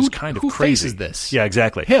 which is kind of crazy. Who faces this? Yeah,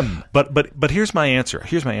 exactly. Him. But here's my answer.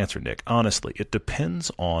 Here's my answer, Nick. Honestly, it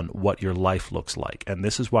depends on what your life looks like, and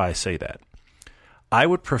this is why I say that. I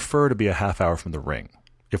would prefer to be a half hour from the Ring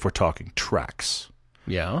if we're talking tracks.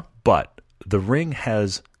 Yeah. But the Ring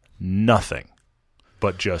has nothing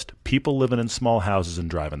but just people living in small houses and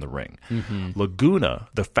driving the Ring. Mm-hmm. Laguna,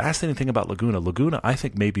 the fascinating thing about Laguna, I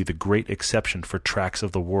think may be the great exception for tracks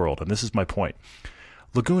of the world. And this is my point.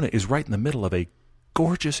 Laguna is right in the middle of a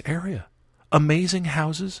gorgeous area. Amazing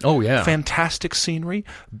houses. Oh, yeah. Fantastic scenery.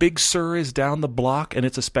 Big Sur is down the block, and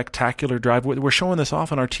it's a spectacular drive. We're showing this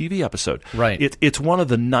off on our TV episode. Right. It's one of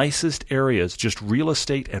the nicest areas, just real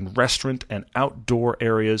estate and restaurant and outdoor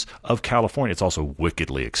areas of California. It's also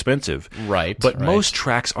wickedly expensive. Right. But most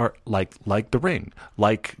tracks are like the Ring,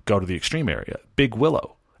 like go to the extreme area, Big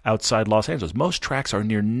Willow. Outside Los Angeles. Most tracks are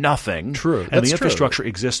near nothing. True. And the infrastructure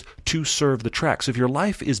exists to serve the track. So if your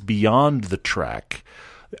life is beyond the track,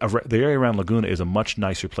 the area around Laguna is a much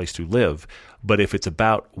nicer place to live. But if it's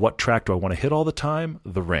about what track do I want to hit all the time,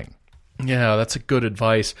 the Ring. Yeah, that's a good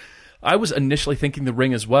advice. I was initially thinking the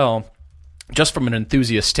Ring as well. Just from an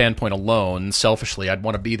enthusiast standpoint alone, selfishly, I'd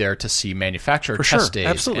want to be there to see manufacturer test days.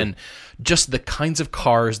 Absolutely. And just the kinds of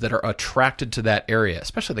cars that are attracted to that area,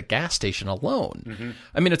 especially the gas station alone. Mm-hmm.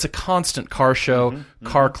 I mean, it's a constant car show,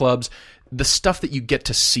 car clubs. The stuff that you get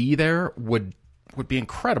to see there would be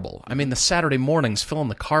incredible. I mean, the Saturday mornings filling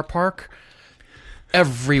the car park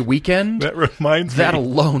every weekend. That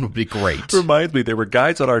alone would be great. Reminds me, there were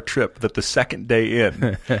guys on our trip that the second day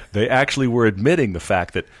in, they actually were admitting the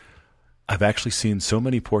fact that I've actually seen so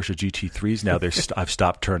many Porsche GT3s now, I've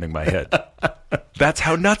stopped turning my head. That's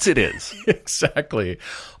how nuts it is. Exactly.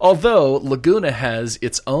 Although Laguna has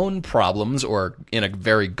its own problems, or in a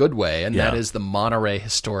very good way, and that is the Monterey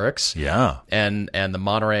Historics. Yeah. And the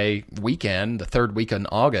Monterey weekend, the third week in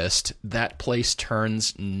August, that place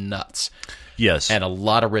turns nuts. Yes. And a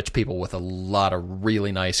lot of rich people with a lot of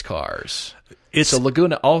really nice cars. So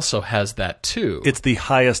Laguna also has that too. It's the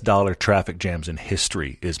highest dollar traffic jams in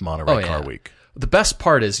history is Monterey Car Week. The best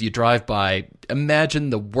part is you drive by,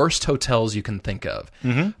 imagine the worst hotels you can think of.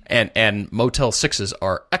 Mm-hmm. And Motel 6s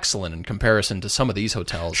are excellent in comparison to some of these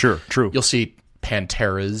hotels. Sure, true. You'll see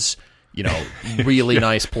Panteras, really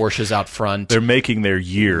nice Porsches out front. They're making their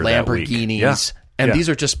year Lamborghinis. That week. And these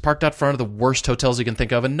are just parked out front of the worst hotels you can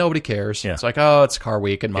think of, and nobody cares. Yeah. It's like, oh, it's Car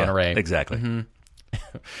Week in Monterey. Yeah, exactly.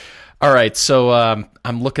 Mm-hmm. All right, so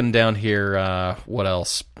I'm looking down here. What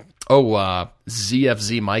else?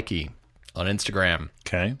 ZFZ Mikey on Instagram.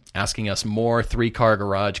 Okay. Asking us more 3-car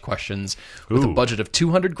garage questions with a budget of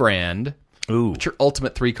 $200,000. Ooh. What's your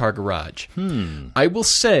ultimate 3-car garage? I will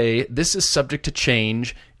say this is subject to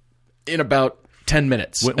change in about 10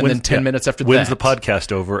 minutes, and then 10 minutes after that. When's the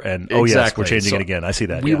podcast over? And yes, we're changing it again. I see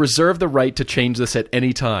that. We reserve the right to change this at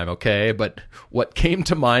any time, okay? But what came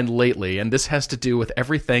to mind lately, and this has to do with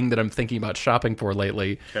everything that I'm thinking about shopping for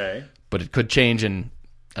lately, but it could change in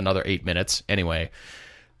another 8 minutes. Anyway,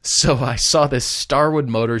 so I saw this Starwood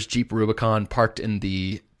Motors Jeep Rubicon parked in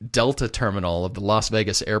the Delta terminal of the Las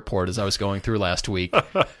Vegas airport as I was going through last week.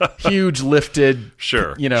 Huge lifted,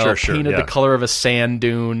 painted the color of a sand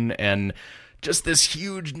dune, and just this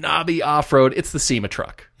huge knobby off-road. It's the SEMA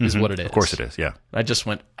truck is what it is. Of course it is, yeah. I just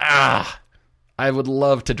went, I would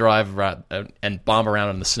love to drive around and bomb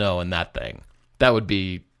around in the snow in that thing. That would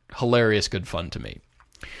be hilarious good fun to me.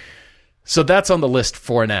 So that's on the list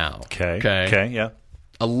for now. Okay, yeah.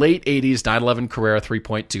 A late 80s 911 Carrera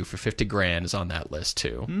 3.2 for $50,000 is on that list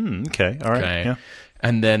too. Okay, all right. Okay. Yeah.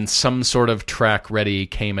 And then some sort of track-ready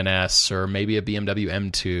Cayman S, or maybe a BMW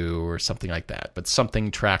M2 or something like that. But something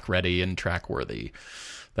track-ready and track-worthy.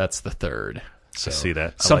 That's the third. So I see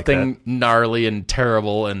that. Something like that. gnarly and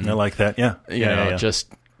terrible. And I like that, yeah.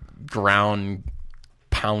 Just ground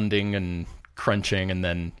pounding and crunching, and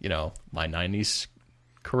then my 90s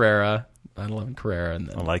Carrera, 911 Carrera, and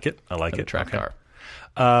then I like it. a track car.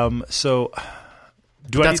 So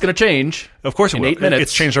that's going to change. Of course it will. 8 minutes.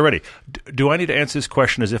 It's changed already. Do I need to answer this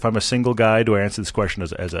question as if I'm a single guy? Do I answer this question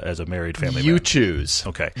as a married family You man? choose.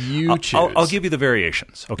 Okay. You choose. I'll give you the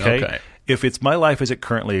variations, okay? Okay. If it's my life as it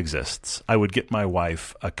currently exists, I would get my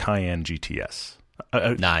wife a Cayenne GTS.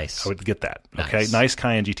 Nice. I would get that. Okay, nice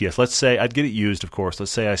Cayenne GTS. Let's say I'd get it used, of course.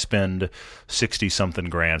 Let's say I spend 60-something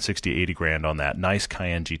grand, 60, 80 grand on that. Nice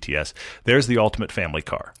Cayenne GTS. There's the ultimate family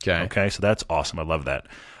car. Okay, so that's awesome. I love that.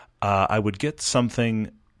 I would get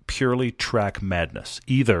something purely track madness.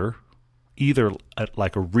 Either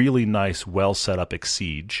like a really nice, well set up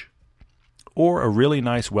Exige, or a really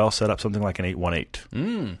nice, well set up something like an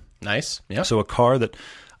 818. Nice. Yeah. So a car that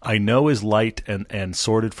I know is light and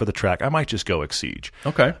sorted for the track. I might just go Exige.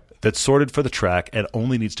 Okay. That's sorted for the track and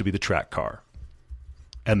only needs to be the track car.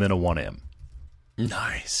 And then a 1M.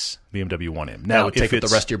 Nice. BMW 1M. Now, that would take up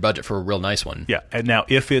the rest of your budget for a real nice one. Yeah. And now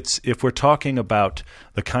if we're talking about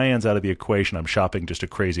the Cayenne's out of the equation, I'm shopping just a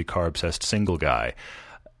crazy car-obsessed single guy.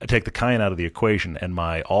 I take the Cayenne out of the equation, and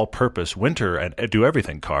my all-purpose winter and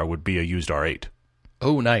do-everything car would be a used R8.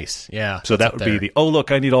 Oh, nice. Yeah. So that would be the, look,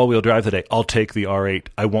 I need all-wheel drive today. I'll take the R8.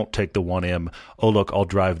 I won't take the 1M. Oh, look, I'll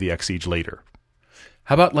drive the Exige later.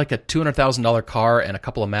 How about like a $200,000 car and a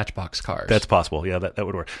couple of Matchbox cars? That's possible. Yeah, that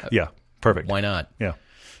would work. Yeah, perfect. Why not? Yeah.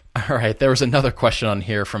 All right. There was another question on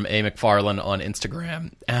here from A. McFarlane on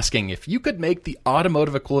Instagram asking if you could make the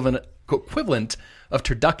automotive equivalent of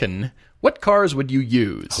turducken, what cars would you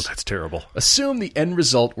use? Oh, that's terrible. Assume the end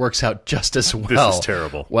result works out just as well. This is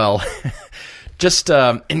terrible. Well, just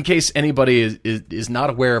in case anybody is not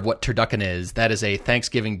aware of what turducken is, that is a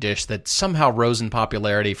Thanksgiving dish that somehow rose in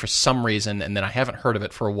popularity for some reason, and then I haven't heard of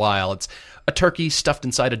it for a while. It's a turkey stuffed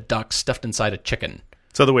inside a duck, stuffed inside a chicken.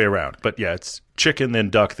 It's the other way around. But yeah, it's chicken, then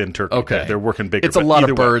duck, then turkey. Okay. They're working bigger. It's a lot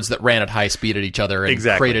of birds that ran at high speed at each other and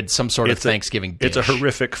created some sort of Thanksgiving dish. It's a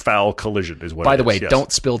horrific foul collision is what By it the way, is, yes.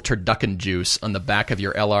 Don't spill turducken juice on the back of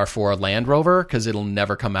your LR4 Land Rover because it'll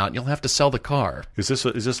never come out and you'll have to sell the car. Is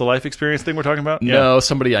this a life experience thing we're talking about? No,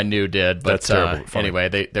 somebody I knew did. But that's terrible. Anyway,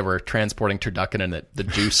 they were transporting turducken and the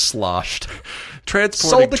juice sloshed.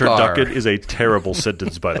 Transporting turducken is a terrible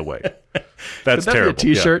sentence, by the way. That's terrible.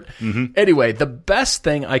 Be a T-shirt. Yeah. Mm-hmm. Anyway, the best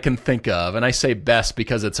thing I can think of, and I say best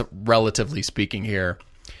because it's relatively speaking here,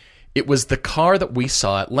 it was the car that we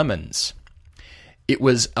saw at Lemons. It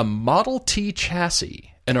was a Model T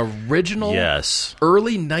chassis, an original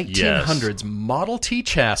early 1900s Model T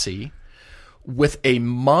chassis with a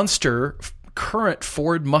monster current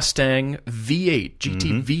Ford Mustang V8,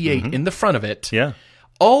 GT V8 in the front of it. Yeah.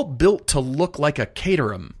 All built to look like a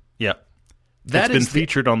Caterham. Yeah. That it's been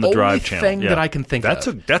featured on the Drive channel. Thing that I can think of.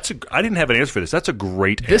 I didn't have an answer for this. That's a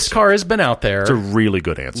great answer. This car has been out there. It's a really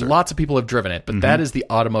good answer. Lots of people have driven it, but that is the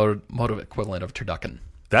automotive equivalent of turducken.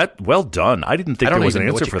 Well done. I didn't think there was an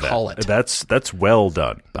answer for that. Call it. That's well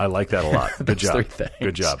done. I like that a lot. Good job. 3 things.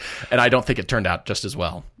 Good job. And I don't think it turned out just as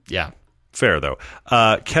well. Yeah. Fair though.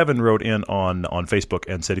 Kevin wrote in on Facebook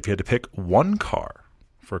and said, if you had to pick one car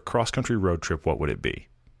for a cross-country road trip, what would it be?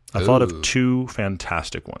 I thought of 2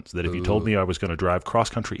 fantastic ones that if you told me I was going to drive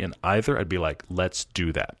cross-country in either, I'd be like, let's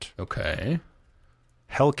do that. Okay.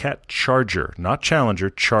 Hellcat Charger, not Challenger,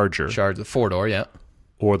 Charger. Charger, the 4-door, yeah.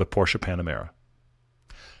 Or the Porsche Panamera.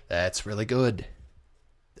 That's really good.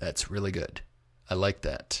 That's really good. I like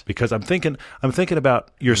that. Because I'm thinking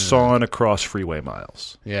about you're sawing across freeway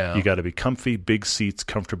miles. Yeah. You got to be comfy, big seats,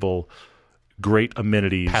 comfortable, great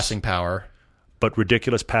amenities. Passing power. But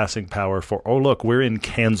ridiculous passing power for, look, we're in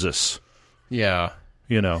Kansas. Yeah.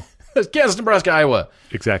 Kansas, Nebraska, Iowa.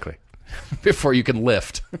 Exactly. Before you can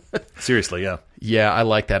lift. Seriously, yeah. Yeah, I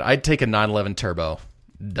like that. I'd take a 911 Turbo.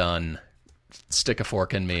 Done. Stick a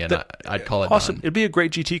fork in me, and I'd call it awesome. done. It'd be a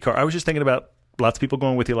great GT car. I was just thinking about lots of people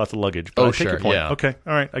going with you, lots of luggage. But I take your point. Yeah. Okay,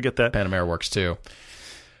 all right, I get that. Panamera works too.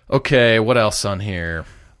 Okay, what else on here?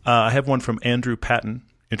 I have one from Andrew Patton.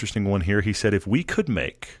 Interesting one here. He said, if we could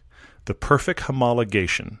make the perfect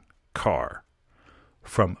homologation car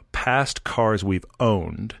from past cars we've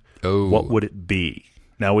owned, what would it be?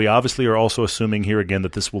 Now, we obviously are also assuming here again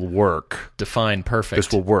that this will work. Define perfect.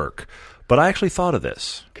 This will work. But I actually thought of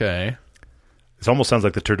this. Okay. This almost sounds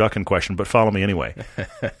like the turducken question, but follow me anyway.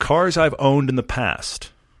 Cars I've owned in the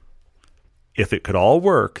past, if it could all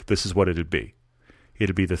work, this is what it'd be.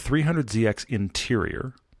 It'd be the 300ZX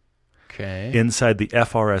interior inside the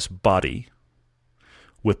FRS body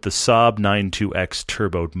with the Saab 92X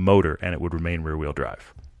turboed motor, and it would remain rear-wheel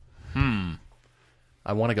drive.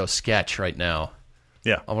 I want to go sketch right now.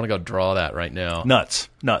 Yeah. I want to go draw that right now. Nuts.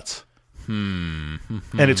 And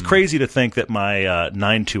it's crazy to think that my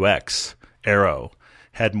 92X Aero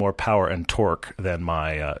had more power and torque than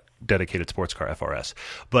my dedicated sports car FRS.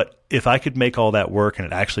 But if I could make all that work and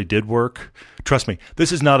it actually did work, trust me,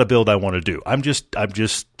 this is not a build I want to do. I'm just,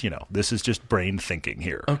 this is just brain thinking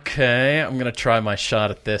here. Okay, I'm going to try my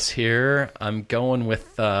shot at this here. I'm going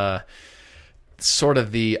with sort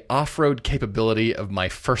of the off-road capability of my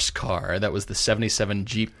first car. That was the 77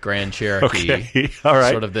 Jeep Grand Cherokee. Okay, all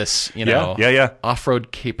right. Sort of this,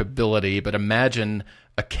 off-road capability, but imagine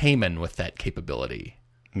a Cayman with that capability.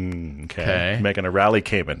 Okay. Making a rally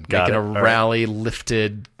Cayman. Making a rally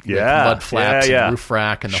lifted with mud flaps and roof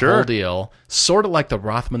rack and the whole deal. Sort of like the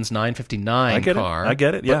Rothman's 959 car. I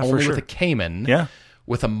get it. Yeah, but only with a Cayman. Yeah.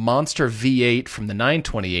 With a monster V8 from the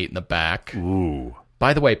 928 in the back. Ooh.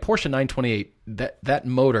 By the way, Porsche 928, that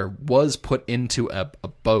motor was put into a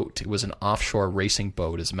boat. It was an offshore racing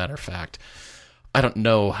boat, as a matter of fact. I don't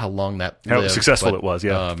know how long that lived. How successful it was,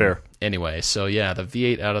 fair. Anyway, so yeah, the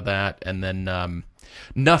V8 out of that, and then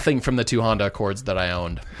nothing from the two Honda Accords that I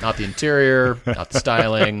owned. Not the interior, not the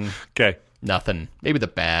styling. Okay. Nothing. Maybe the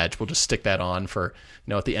badge. We'll just stick that on for,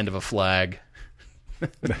 at the end of a flag.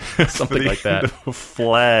 Something like that.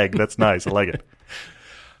 Flag. That's nice. I like it.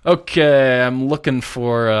 Okay, I'm looking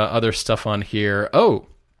for other stuff on here. Oh,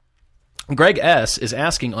 Greg S. is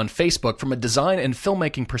asking on Facebook, from a design and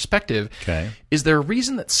filmmaking perspective, is there a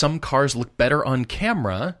reason that some cars look better on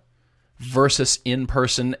camera versus in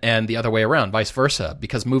person and the other way around, vice versa?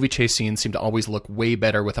 Because movie chase scenes seem to always look way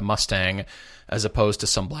better with a Mustang as opposed to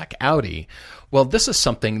some black Audi. Well, this is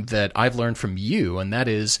something that I've learned from you, and that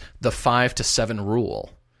is the 5 to 7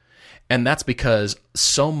 rule. And that's because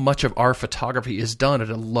so much of our photography is done at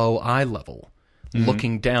a low eye level,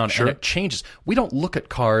 looking down, and it changes. We don't look at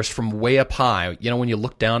cars from way up high. When you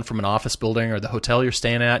look down from an office building or the hotel you're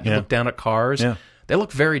staying at, you look down at cars. Yeah. They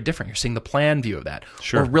look very different. You're seeing the plan view of that.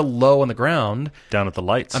 Or real low on the ground. Down at the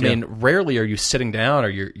lights. I mean, rarely are you sitting down or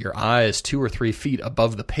your eye is 2 or 3 feet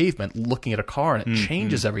above the pavement looking at a car, and it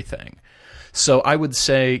changes everything. So I would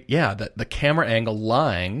say, the camera angle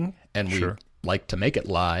lying, and we like to make it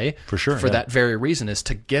lie for that very reason, is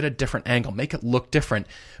to get a different angle, make it look different.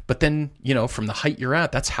 But then, from the height you're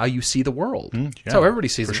at, that's how you see the world. That's how everybody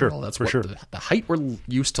sees the world. That's the height we're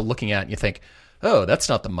used to looking at, and you think, oh, that's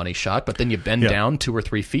not the money shot. But then you bend down 2 or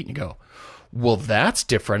 3 feet and you go, well, that's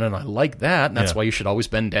different, and I like that. And that's why you should always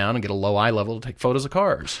bend down and get a low eye level to take photos of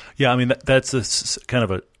cars. Yeah, I mean, that's kind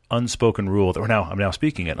of an unspoken rule that I'm now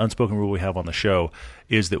speaking it. Unspoken rule we have on the show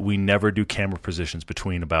is that we never do camera positions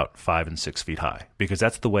between about 5 and 6 feet high, because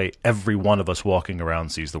that's the way every one of us walking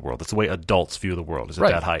around sees the world. That's the way adults view the world, is at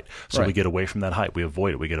that height. So we get away from that height. We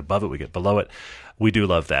avoid it. We get above it. We get below it. We do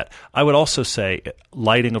love that. I would also say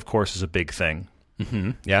lighting, of course, is a big thing.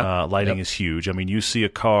 Lighting is huge. I mean, you see a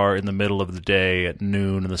car in the middle of the day at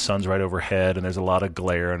noon and the sun's right overhead and there's a lot of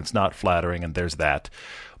glare and it's not flattering, and there's that.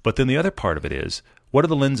 But then the other part of it is, what are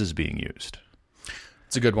the lenses being used?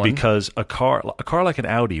 It's a good one. Because a car like an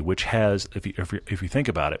Audi, which has, if you think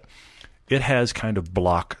about it, it has kind of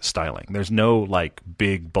block styling. There's no like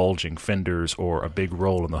big bulging fenders or a big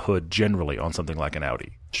roll in the hood generally on something like an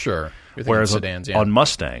Audi. Sure. Whereas sedans, on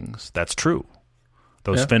Mustangs, that's true.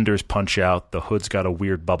 Those fenders punch out, the hood's got a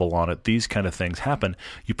weird bubble on it, these kind of things happen.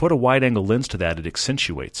 You put a wide-angle lens to that, it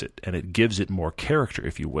accentuates it, and it gives it more character,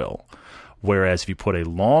 if you will. Whereas if you put a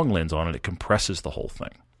long lens on it, it compresses the whole thing.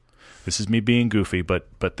 This is me being goofy, but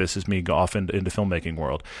this is me off into filmmaking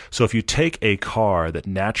world. So if you take a car that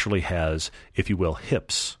naturally has, if you will,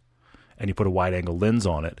 hips, and you put a wide-angle lens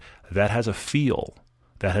on it, that has a feel,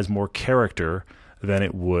 that has more character than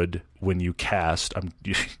it would when you cast, I'm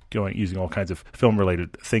using all kinds of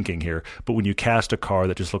film-related thinking here, but when you cast a car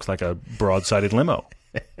that just looks like a broad-sided limo.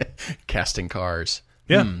 Casting cars.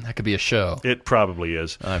 Yeah. That could be a show. It probably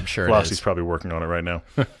is. I'm sure Flossie's probably working on it right now.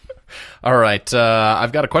 All right.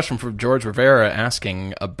 I've got a question from George Rivera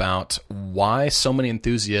asking about why so many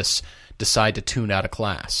enthusiasts decide to tune out of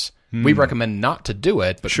class. We recommend not to do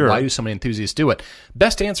it, but why do so many enthusiasts do it?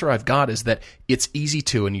 Best answer I've got is that it's easy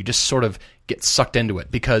to, and you just sort of get sucked into it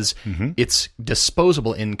because it's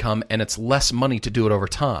disposable income and it's less money to do it over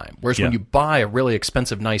time. Whereas when you buy a really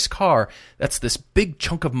expensive, nice car, that's this big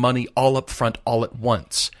chunk of money all up front, all at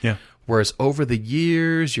once. Yeah. Whereas over the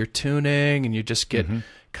years, you're tuning and you just get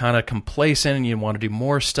kind of complacent and you want to do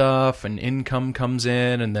more stuff, and income comes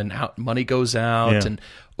in and then money goes out. And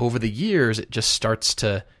over the years, it just starts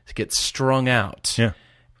to get strung out. Yeah.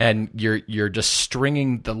 And you're just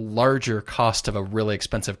stringing the larger cost of a really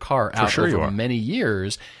expensive car out over many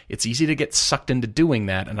years. It's easy to get sucked into doing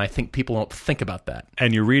that, and I think people don't think about that.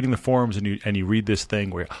 And you're reading the forums, and you read this thing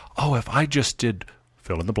where, if I just did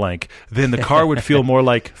fill in the blank, then the car would feel more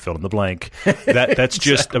like fill in the blank. That's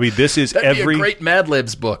just, I mean, this is That'd every... be a great Mad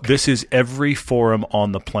Libs book. This is every forum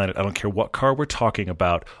on the planet. I don't care what car we're talking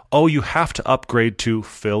about. Oh, you have to upgrade to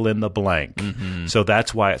fill in the blank. Mm-hmm. So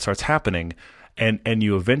that's why it starts happening. And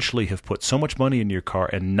you eventually have put so much money into your car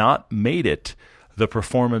and not made it the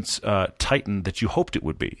performance titan that you hoped it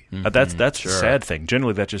would be. Mm-hmm. That's sure. the sad thing.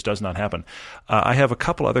 Generally, that just does not happen. I have a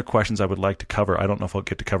couple other questions I would like to cover. I don't know if I'll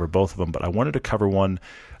get to cover both of them, but I wanted to cover one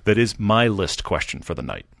that is my list question for the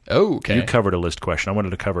night. Oh, okay. You covered a list question. I wanted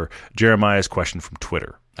to cover Jeremiah's question from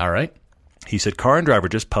Twitter. All right. He said, Car and Driver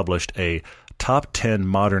just published a top 10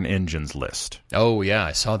 modern engines list. Oh, yeah,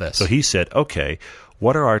 I saw this. So he said, okay,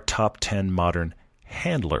 what are our top 10 modern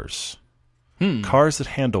handlers? Cars that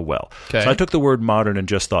handle well. Okay. So I took the word modern and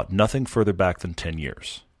just thought nothing further back than 10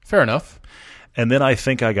 years. Fair enough. And then I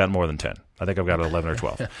think I got more than 10. I think I've got 11 or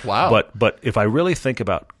 12. Wow. But if I really think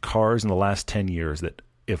about cars in the last 10 years, that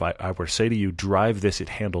if I were to say to you, drive this, it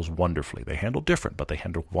handles wonderfully. They handle different, but they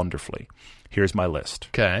handle wonderfully. Here's my list.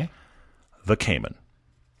 Okay. The Cayman.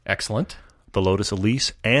 Excellent. The Lotus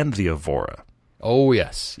Elise and the Evora. Oh,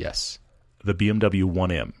 yes, yes. The BMW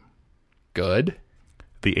 1M. Good.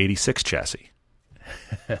 The 86 chassis.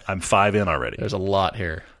 I'm 5 in already. There's a lot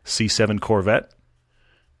here. C7 Corvette.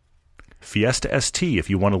 Fiesta ST, if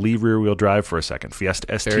you want to leave rear-wheel drive for a second. Fiesta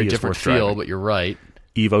ST Very is different worth feel, driving. but you're right.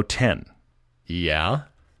 Evo 10. Yeah.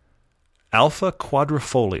 Alpha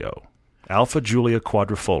Quadrifoglio. Alpha Giulia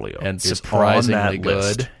Quadrifoglio. And is surprisingly on that good.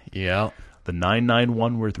 list. Yeah. The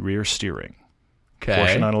 991 with rear steering. Okay.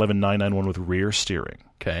 Porsche 911 991 with rear steering.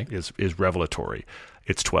 Okay. Is revelatory.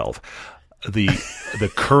 It's 12.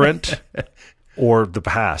 The current or the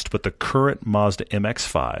past, but the current Mazda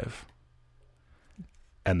MX-5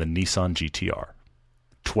 and the Nissan GTR.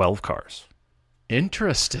 12 cars.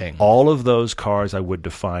 Interesting. All of those cars I would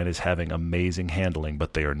define as having amazing handling,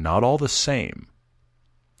 but they are not all the same.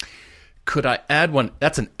 Could I add one?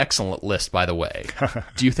 That's an excellent list, by the way.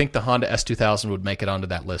 Do you think the Honda S2000 would make it onto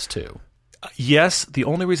that list too? Yes. The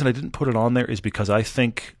only reason I didn't put it on there is because I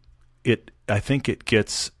think it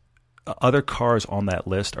gets other cars on that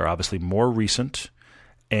list are obviously more recent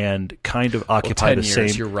and kind of occupy 10 the years,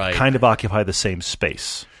 same you're right. kind of occupy the same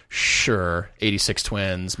space. Sure. 86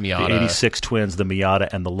 Twins, Miata. The 86 Twins, the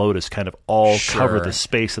Miata, and the Lotus kind of all cover Sure. the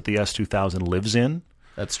space that the S2000 lives in.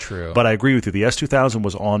 That's true. But I agree with you. The S2000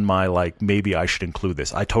 was on my, maybe I should include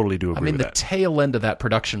this. I totally do agree with the that. tail end of that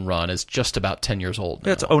production run is just about 10 years old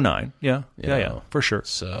now. It's 09. Yeah, for sure.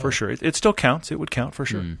 So- For sure. It still counts. It would count for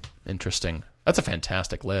sure. Interesting. That's a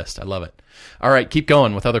fantastic list. I love it. All right, keep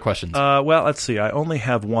going with other questions. Well, let's see. I only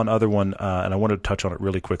have one other one, and I wanted to touch on it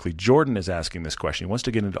really quickly. Jordan is asking this question. He wants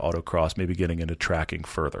to get into autocross, maybe getting into tracking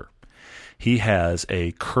further. He has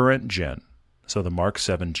a current gen, so the Mark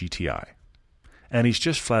 7 GTI, and he's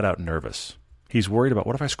just flat out nervous. He's worried about,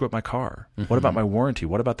 what if I screw up my car? What about my warranty?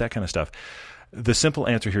 What about that kind of stuff? The simple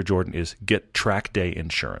answer here, Jordan, is get track day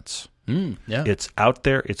insurance. Yeah. It's out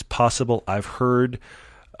there. It's possible. I've heard...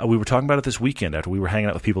 we were talking about it this weekend after we were hanging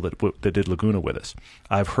out with people that did Laguna with us.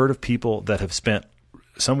 I've heard of people that have spent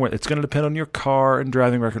somewhere. It's going to depend on your car and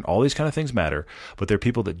driving record. All these kind of things matter. But there are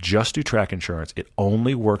people that just do track insurance. It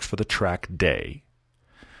only works for the track day.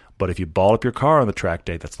 But if you ball up your car on the track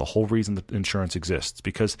day, that's the whole reason that insurance exists.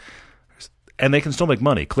 And they can still make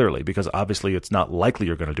money, clearly, because obviously it's not likely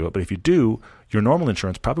you're going to do it. But if you do, your normal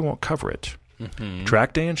insurance probably won't cover it. Mm-hmm.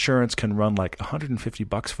 Track day insurance can run like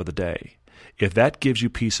 $150 for the day. If that gives you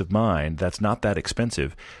peace of mind, that's not that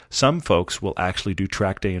expensive. Some folks will actually do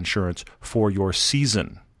track day insurance for your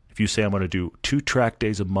season. If you say, I'm going to do 2 track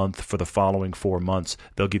days a month for the following 4 months,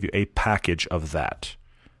 they'll give you a package of that.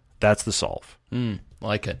 That's the solve.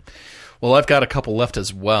 Like it. Well, I've got a couple left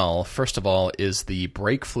as well. First of all is the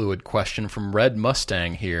brake fluid question from Red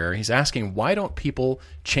Mustang here. He's asking, why don't people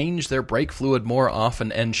change their brake fluid more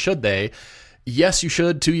often, and should they? Yes, you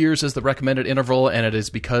should. 2 years is the recommended interval, and it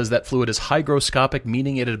is because that fluid is hygroscopic,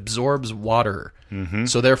 meaning it absorbs water. Mm-hmm.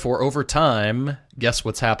 So therefore, over time, guess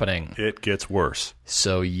what's happening? It gets worse.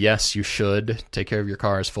 So yes, you should. Take care of your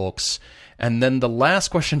cars, folks. And then the last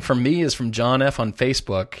question from me is from John F. on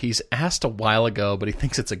Facebook. He's asked a while ago, but he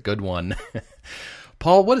thinks it's a good one.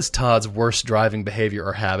 Paul, what is Todd's worst driving behavior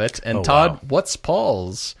or habit? And Todd, what's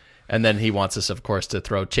Paul's? And then he wants us, of course, to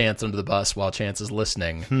throw Chance under the bus while Chance is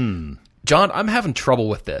listening. John, I'm having trouble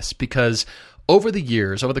with this because over the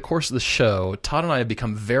years, over the course of the show, Todd and I have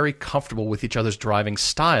become very comfortable with each other's driving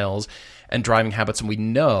styles and driving habits, and we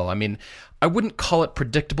know. I mean, I wouldn't call it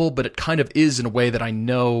predictable, but it kind of is in a way that I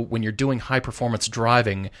know when you're doing high-performance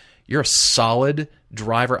driving, you're a solid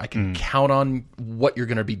driver. I can count on what you're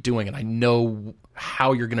going to be doing, and I know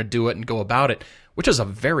how you're going to do it and go about it, which is a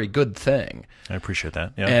very good thing. I appreciate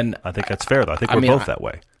that. Yeah. And I think that's fair, though. I think we're both that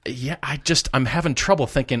way. Yeah, I'm having trouble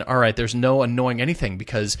thinking, all right, there's no annoying anything,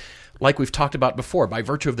 because like we've talked about before, by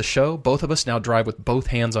virtue of the show, both of us now drive with both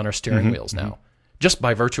hands on our steering wheels now. Just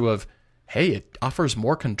by virtue of, hey, it offers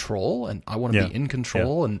more control, and I want to be in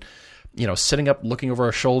control, and sitting up, looking over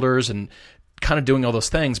our shoulders, and kind of doing all those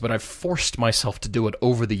things. But I've forced myself to do it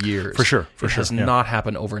over the years. For sure. It has not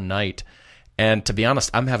happened overnight. And to be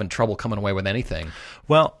honest, I'm having trouble coming away with anything.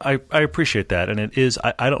 Well, I appreciate that. And it is,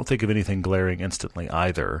 I don't think of anything glaring instantly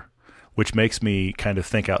either, which makes me kind of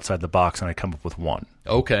think outside the box, and I come up with one.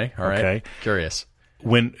 Okay. All right. Okay. Curious.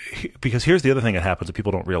 Because here's the other thing that happens that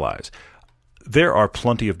people don't realize. There are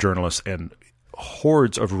plenty of journalists and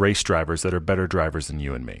hordes of race drivers that are better drivers than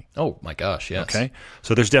you and me. Oh, my gosh, yes. Okay?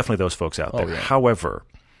 So there's definitely those folks out there. Yeah. However,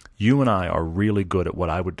 you and I are really good at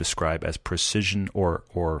what I would describe as precision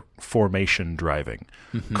or formation driving.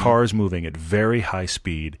 Cars moving at very high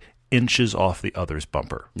speed, inches off the other's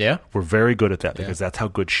bumper. Yeah. We're very good at that because that's how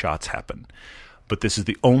good shots happen. But this is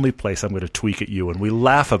the only place I'm going to tweak at you, and we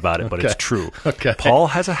laugh about it, but it's true. Okay. Paul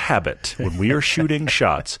has a habit when we are shooting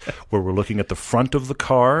shots where we're looking at the front of the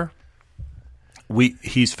car.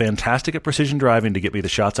 He's fantastic at precision driving to get me the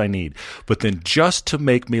shots I need. But then just to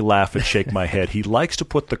make me laugh and shake my head, he likes to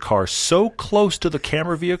put the car so close to the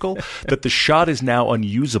camera vehicle that the shot is now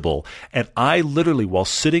unusable. And I literally, while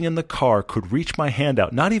sitting in the car, could reach my hand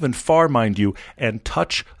out, not even far, mind you, and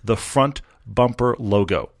touch the front bumper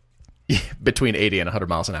logo. Between 80 and 100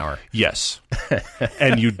 miles an hour. Yes.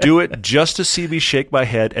 And you do it just to see me shake my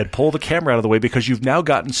head and pull the camera out of the way because you've now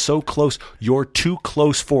gotten so close. You're too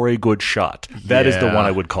close for a good shot. That is the one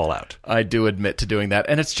I would call out. I do admit to doing that.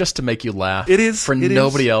 And it's just to make you laugh. It is. For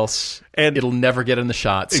nobody else. And it'll never get in the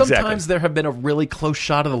shot. Exactly. Sometimes there have been a really close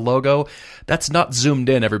shot of the logo. That's not zoomed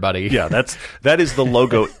in, everybody. Yeah, that is the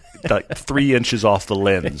logo. Like 3 inches off the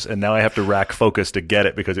lens. And now I have to rack focus to get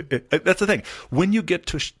it because that's the thing. When you get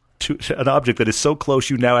to an object that is so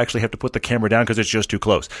close, you now actually have to put the camera down because it's just too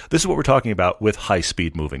close. This is what we're talking about with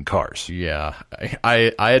high-speed moving cars. Yeah,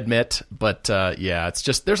 I admit, but it's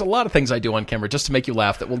just there's a lot of things I do on camera just to make you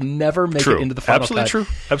laugh that will never make it into the final cut.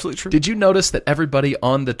 Absolutely true. Did you notice that everybody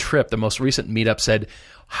on the trip, the most recent meetup, said,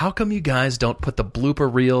 how come you guys don't put the blooper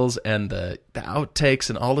reels and the outtakes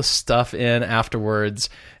and all this stuff in afterwards?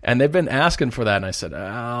 And they've been asking for that, and I said,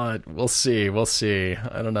 we'll see.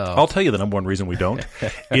 I don't know. I'll tell you the number one reason we don't.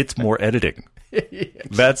 It's more editing. Exactly.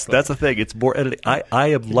 That's the thing. It's more editing. I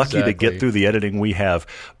am lucky to get through the editing we have,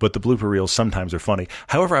 but the blooper reels sometimes are funny.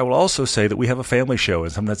 However, I will also say that we have a family show,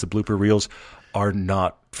 and sometimes the blooper reels are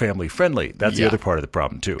not family friendly. That's the other part of the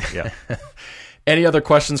problem, too. Yeah. Any other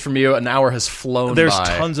questions from you? An hour has flown There's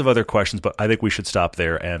by. Tons of other questions, but I think we should stop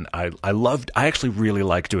there. And I actually really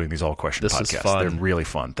like doing these all-question podcasts. This is fun. They're really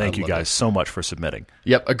fun. Thank you guys so much for submitting.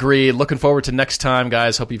 Yep, agreed. Looking forward to next time,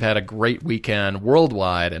 guys. Hope you've had a great weekend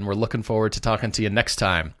worldwide, and we're looking forward to talking to you next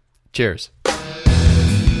time. Cheers.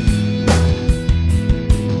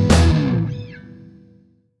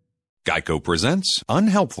 Geico presents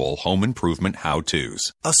Unhelpful Home Improvement How-Tos.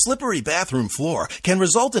 A slippery bathroom floor can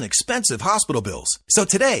result in expensive hospital bills. So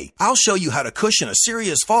today, I'll show you how to cushion a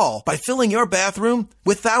serious fall by filling your bathroom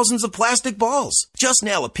with thousands of plastic balls. Just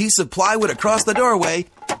nail a piece of plywood across the doorway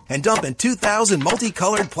and dump in 2,000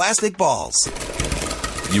 multicolored plastic balls.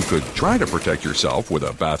 You could try to protect yourself with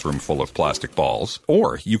a bathroom full of plastic balls,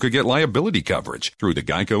 or you could get liability coverage through the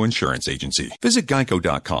Geico Insurance Agency. Visit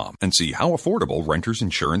geico.com and see how affordable renter's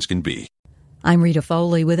insurance can be. I'm Rita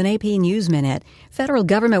Foley with an AP News Minute. Federal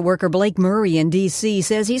government worker Blake Murray in D.C.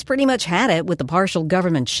 says he's pretty much had it with the partial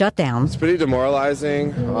government shutdown. It's pretty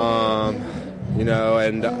demoralizing, and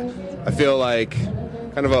I feel like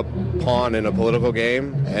kind of a pawn in a political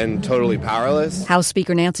game and totally powerless. House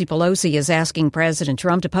Speaker Nancy Pelosi is asking President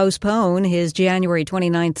Trump to postpone his January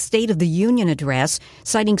 29th State of the Union address,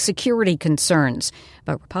 citing security concerns.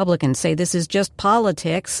 But Republicans say this is just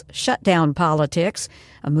politics, shutdown politics,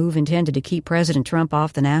 a move intended to keep President Trump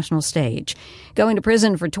off the national stage. Going to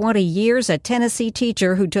prison for 20 years, a Tennessee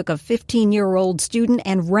teacher who took a 15-year-old student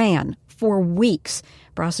and ran for weeks.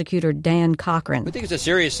 Prosecutor Dan Cochran. We think it's a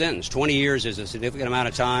serious sentence. 20 years is a significant amount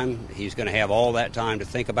of time. He's going to have all that time to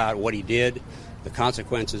think about what he did, the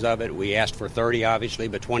consequences of it. We asked for 30, obviously,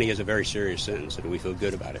 but 20 is a very serious sentence, and we feel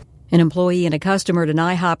good about it. An employee and a customer at an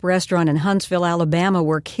IHOP restaurant in Huntsville, Alabama,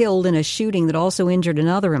 were killed in a shooting that also injured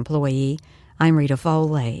another employee. I'm Rita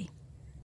Foley.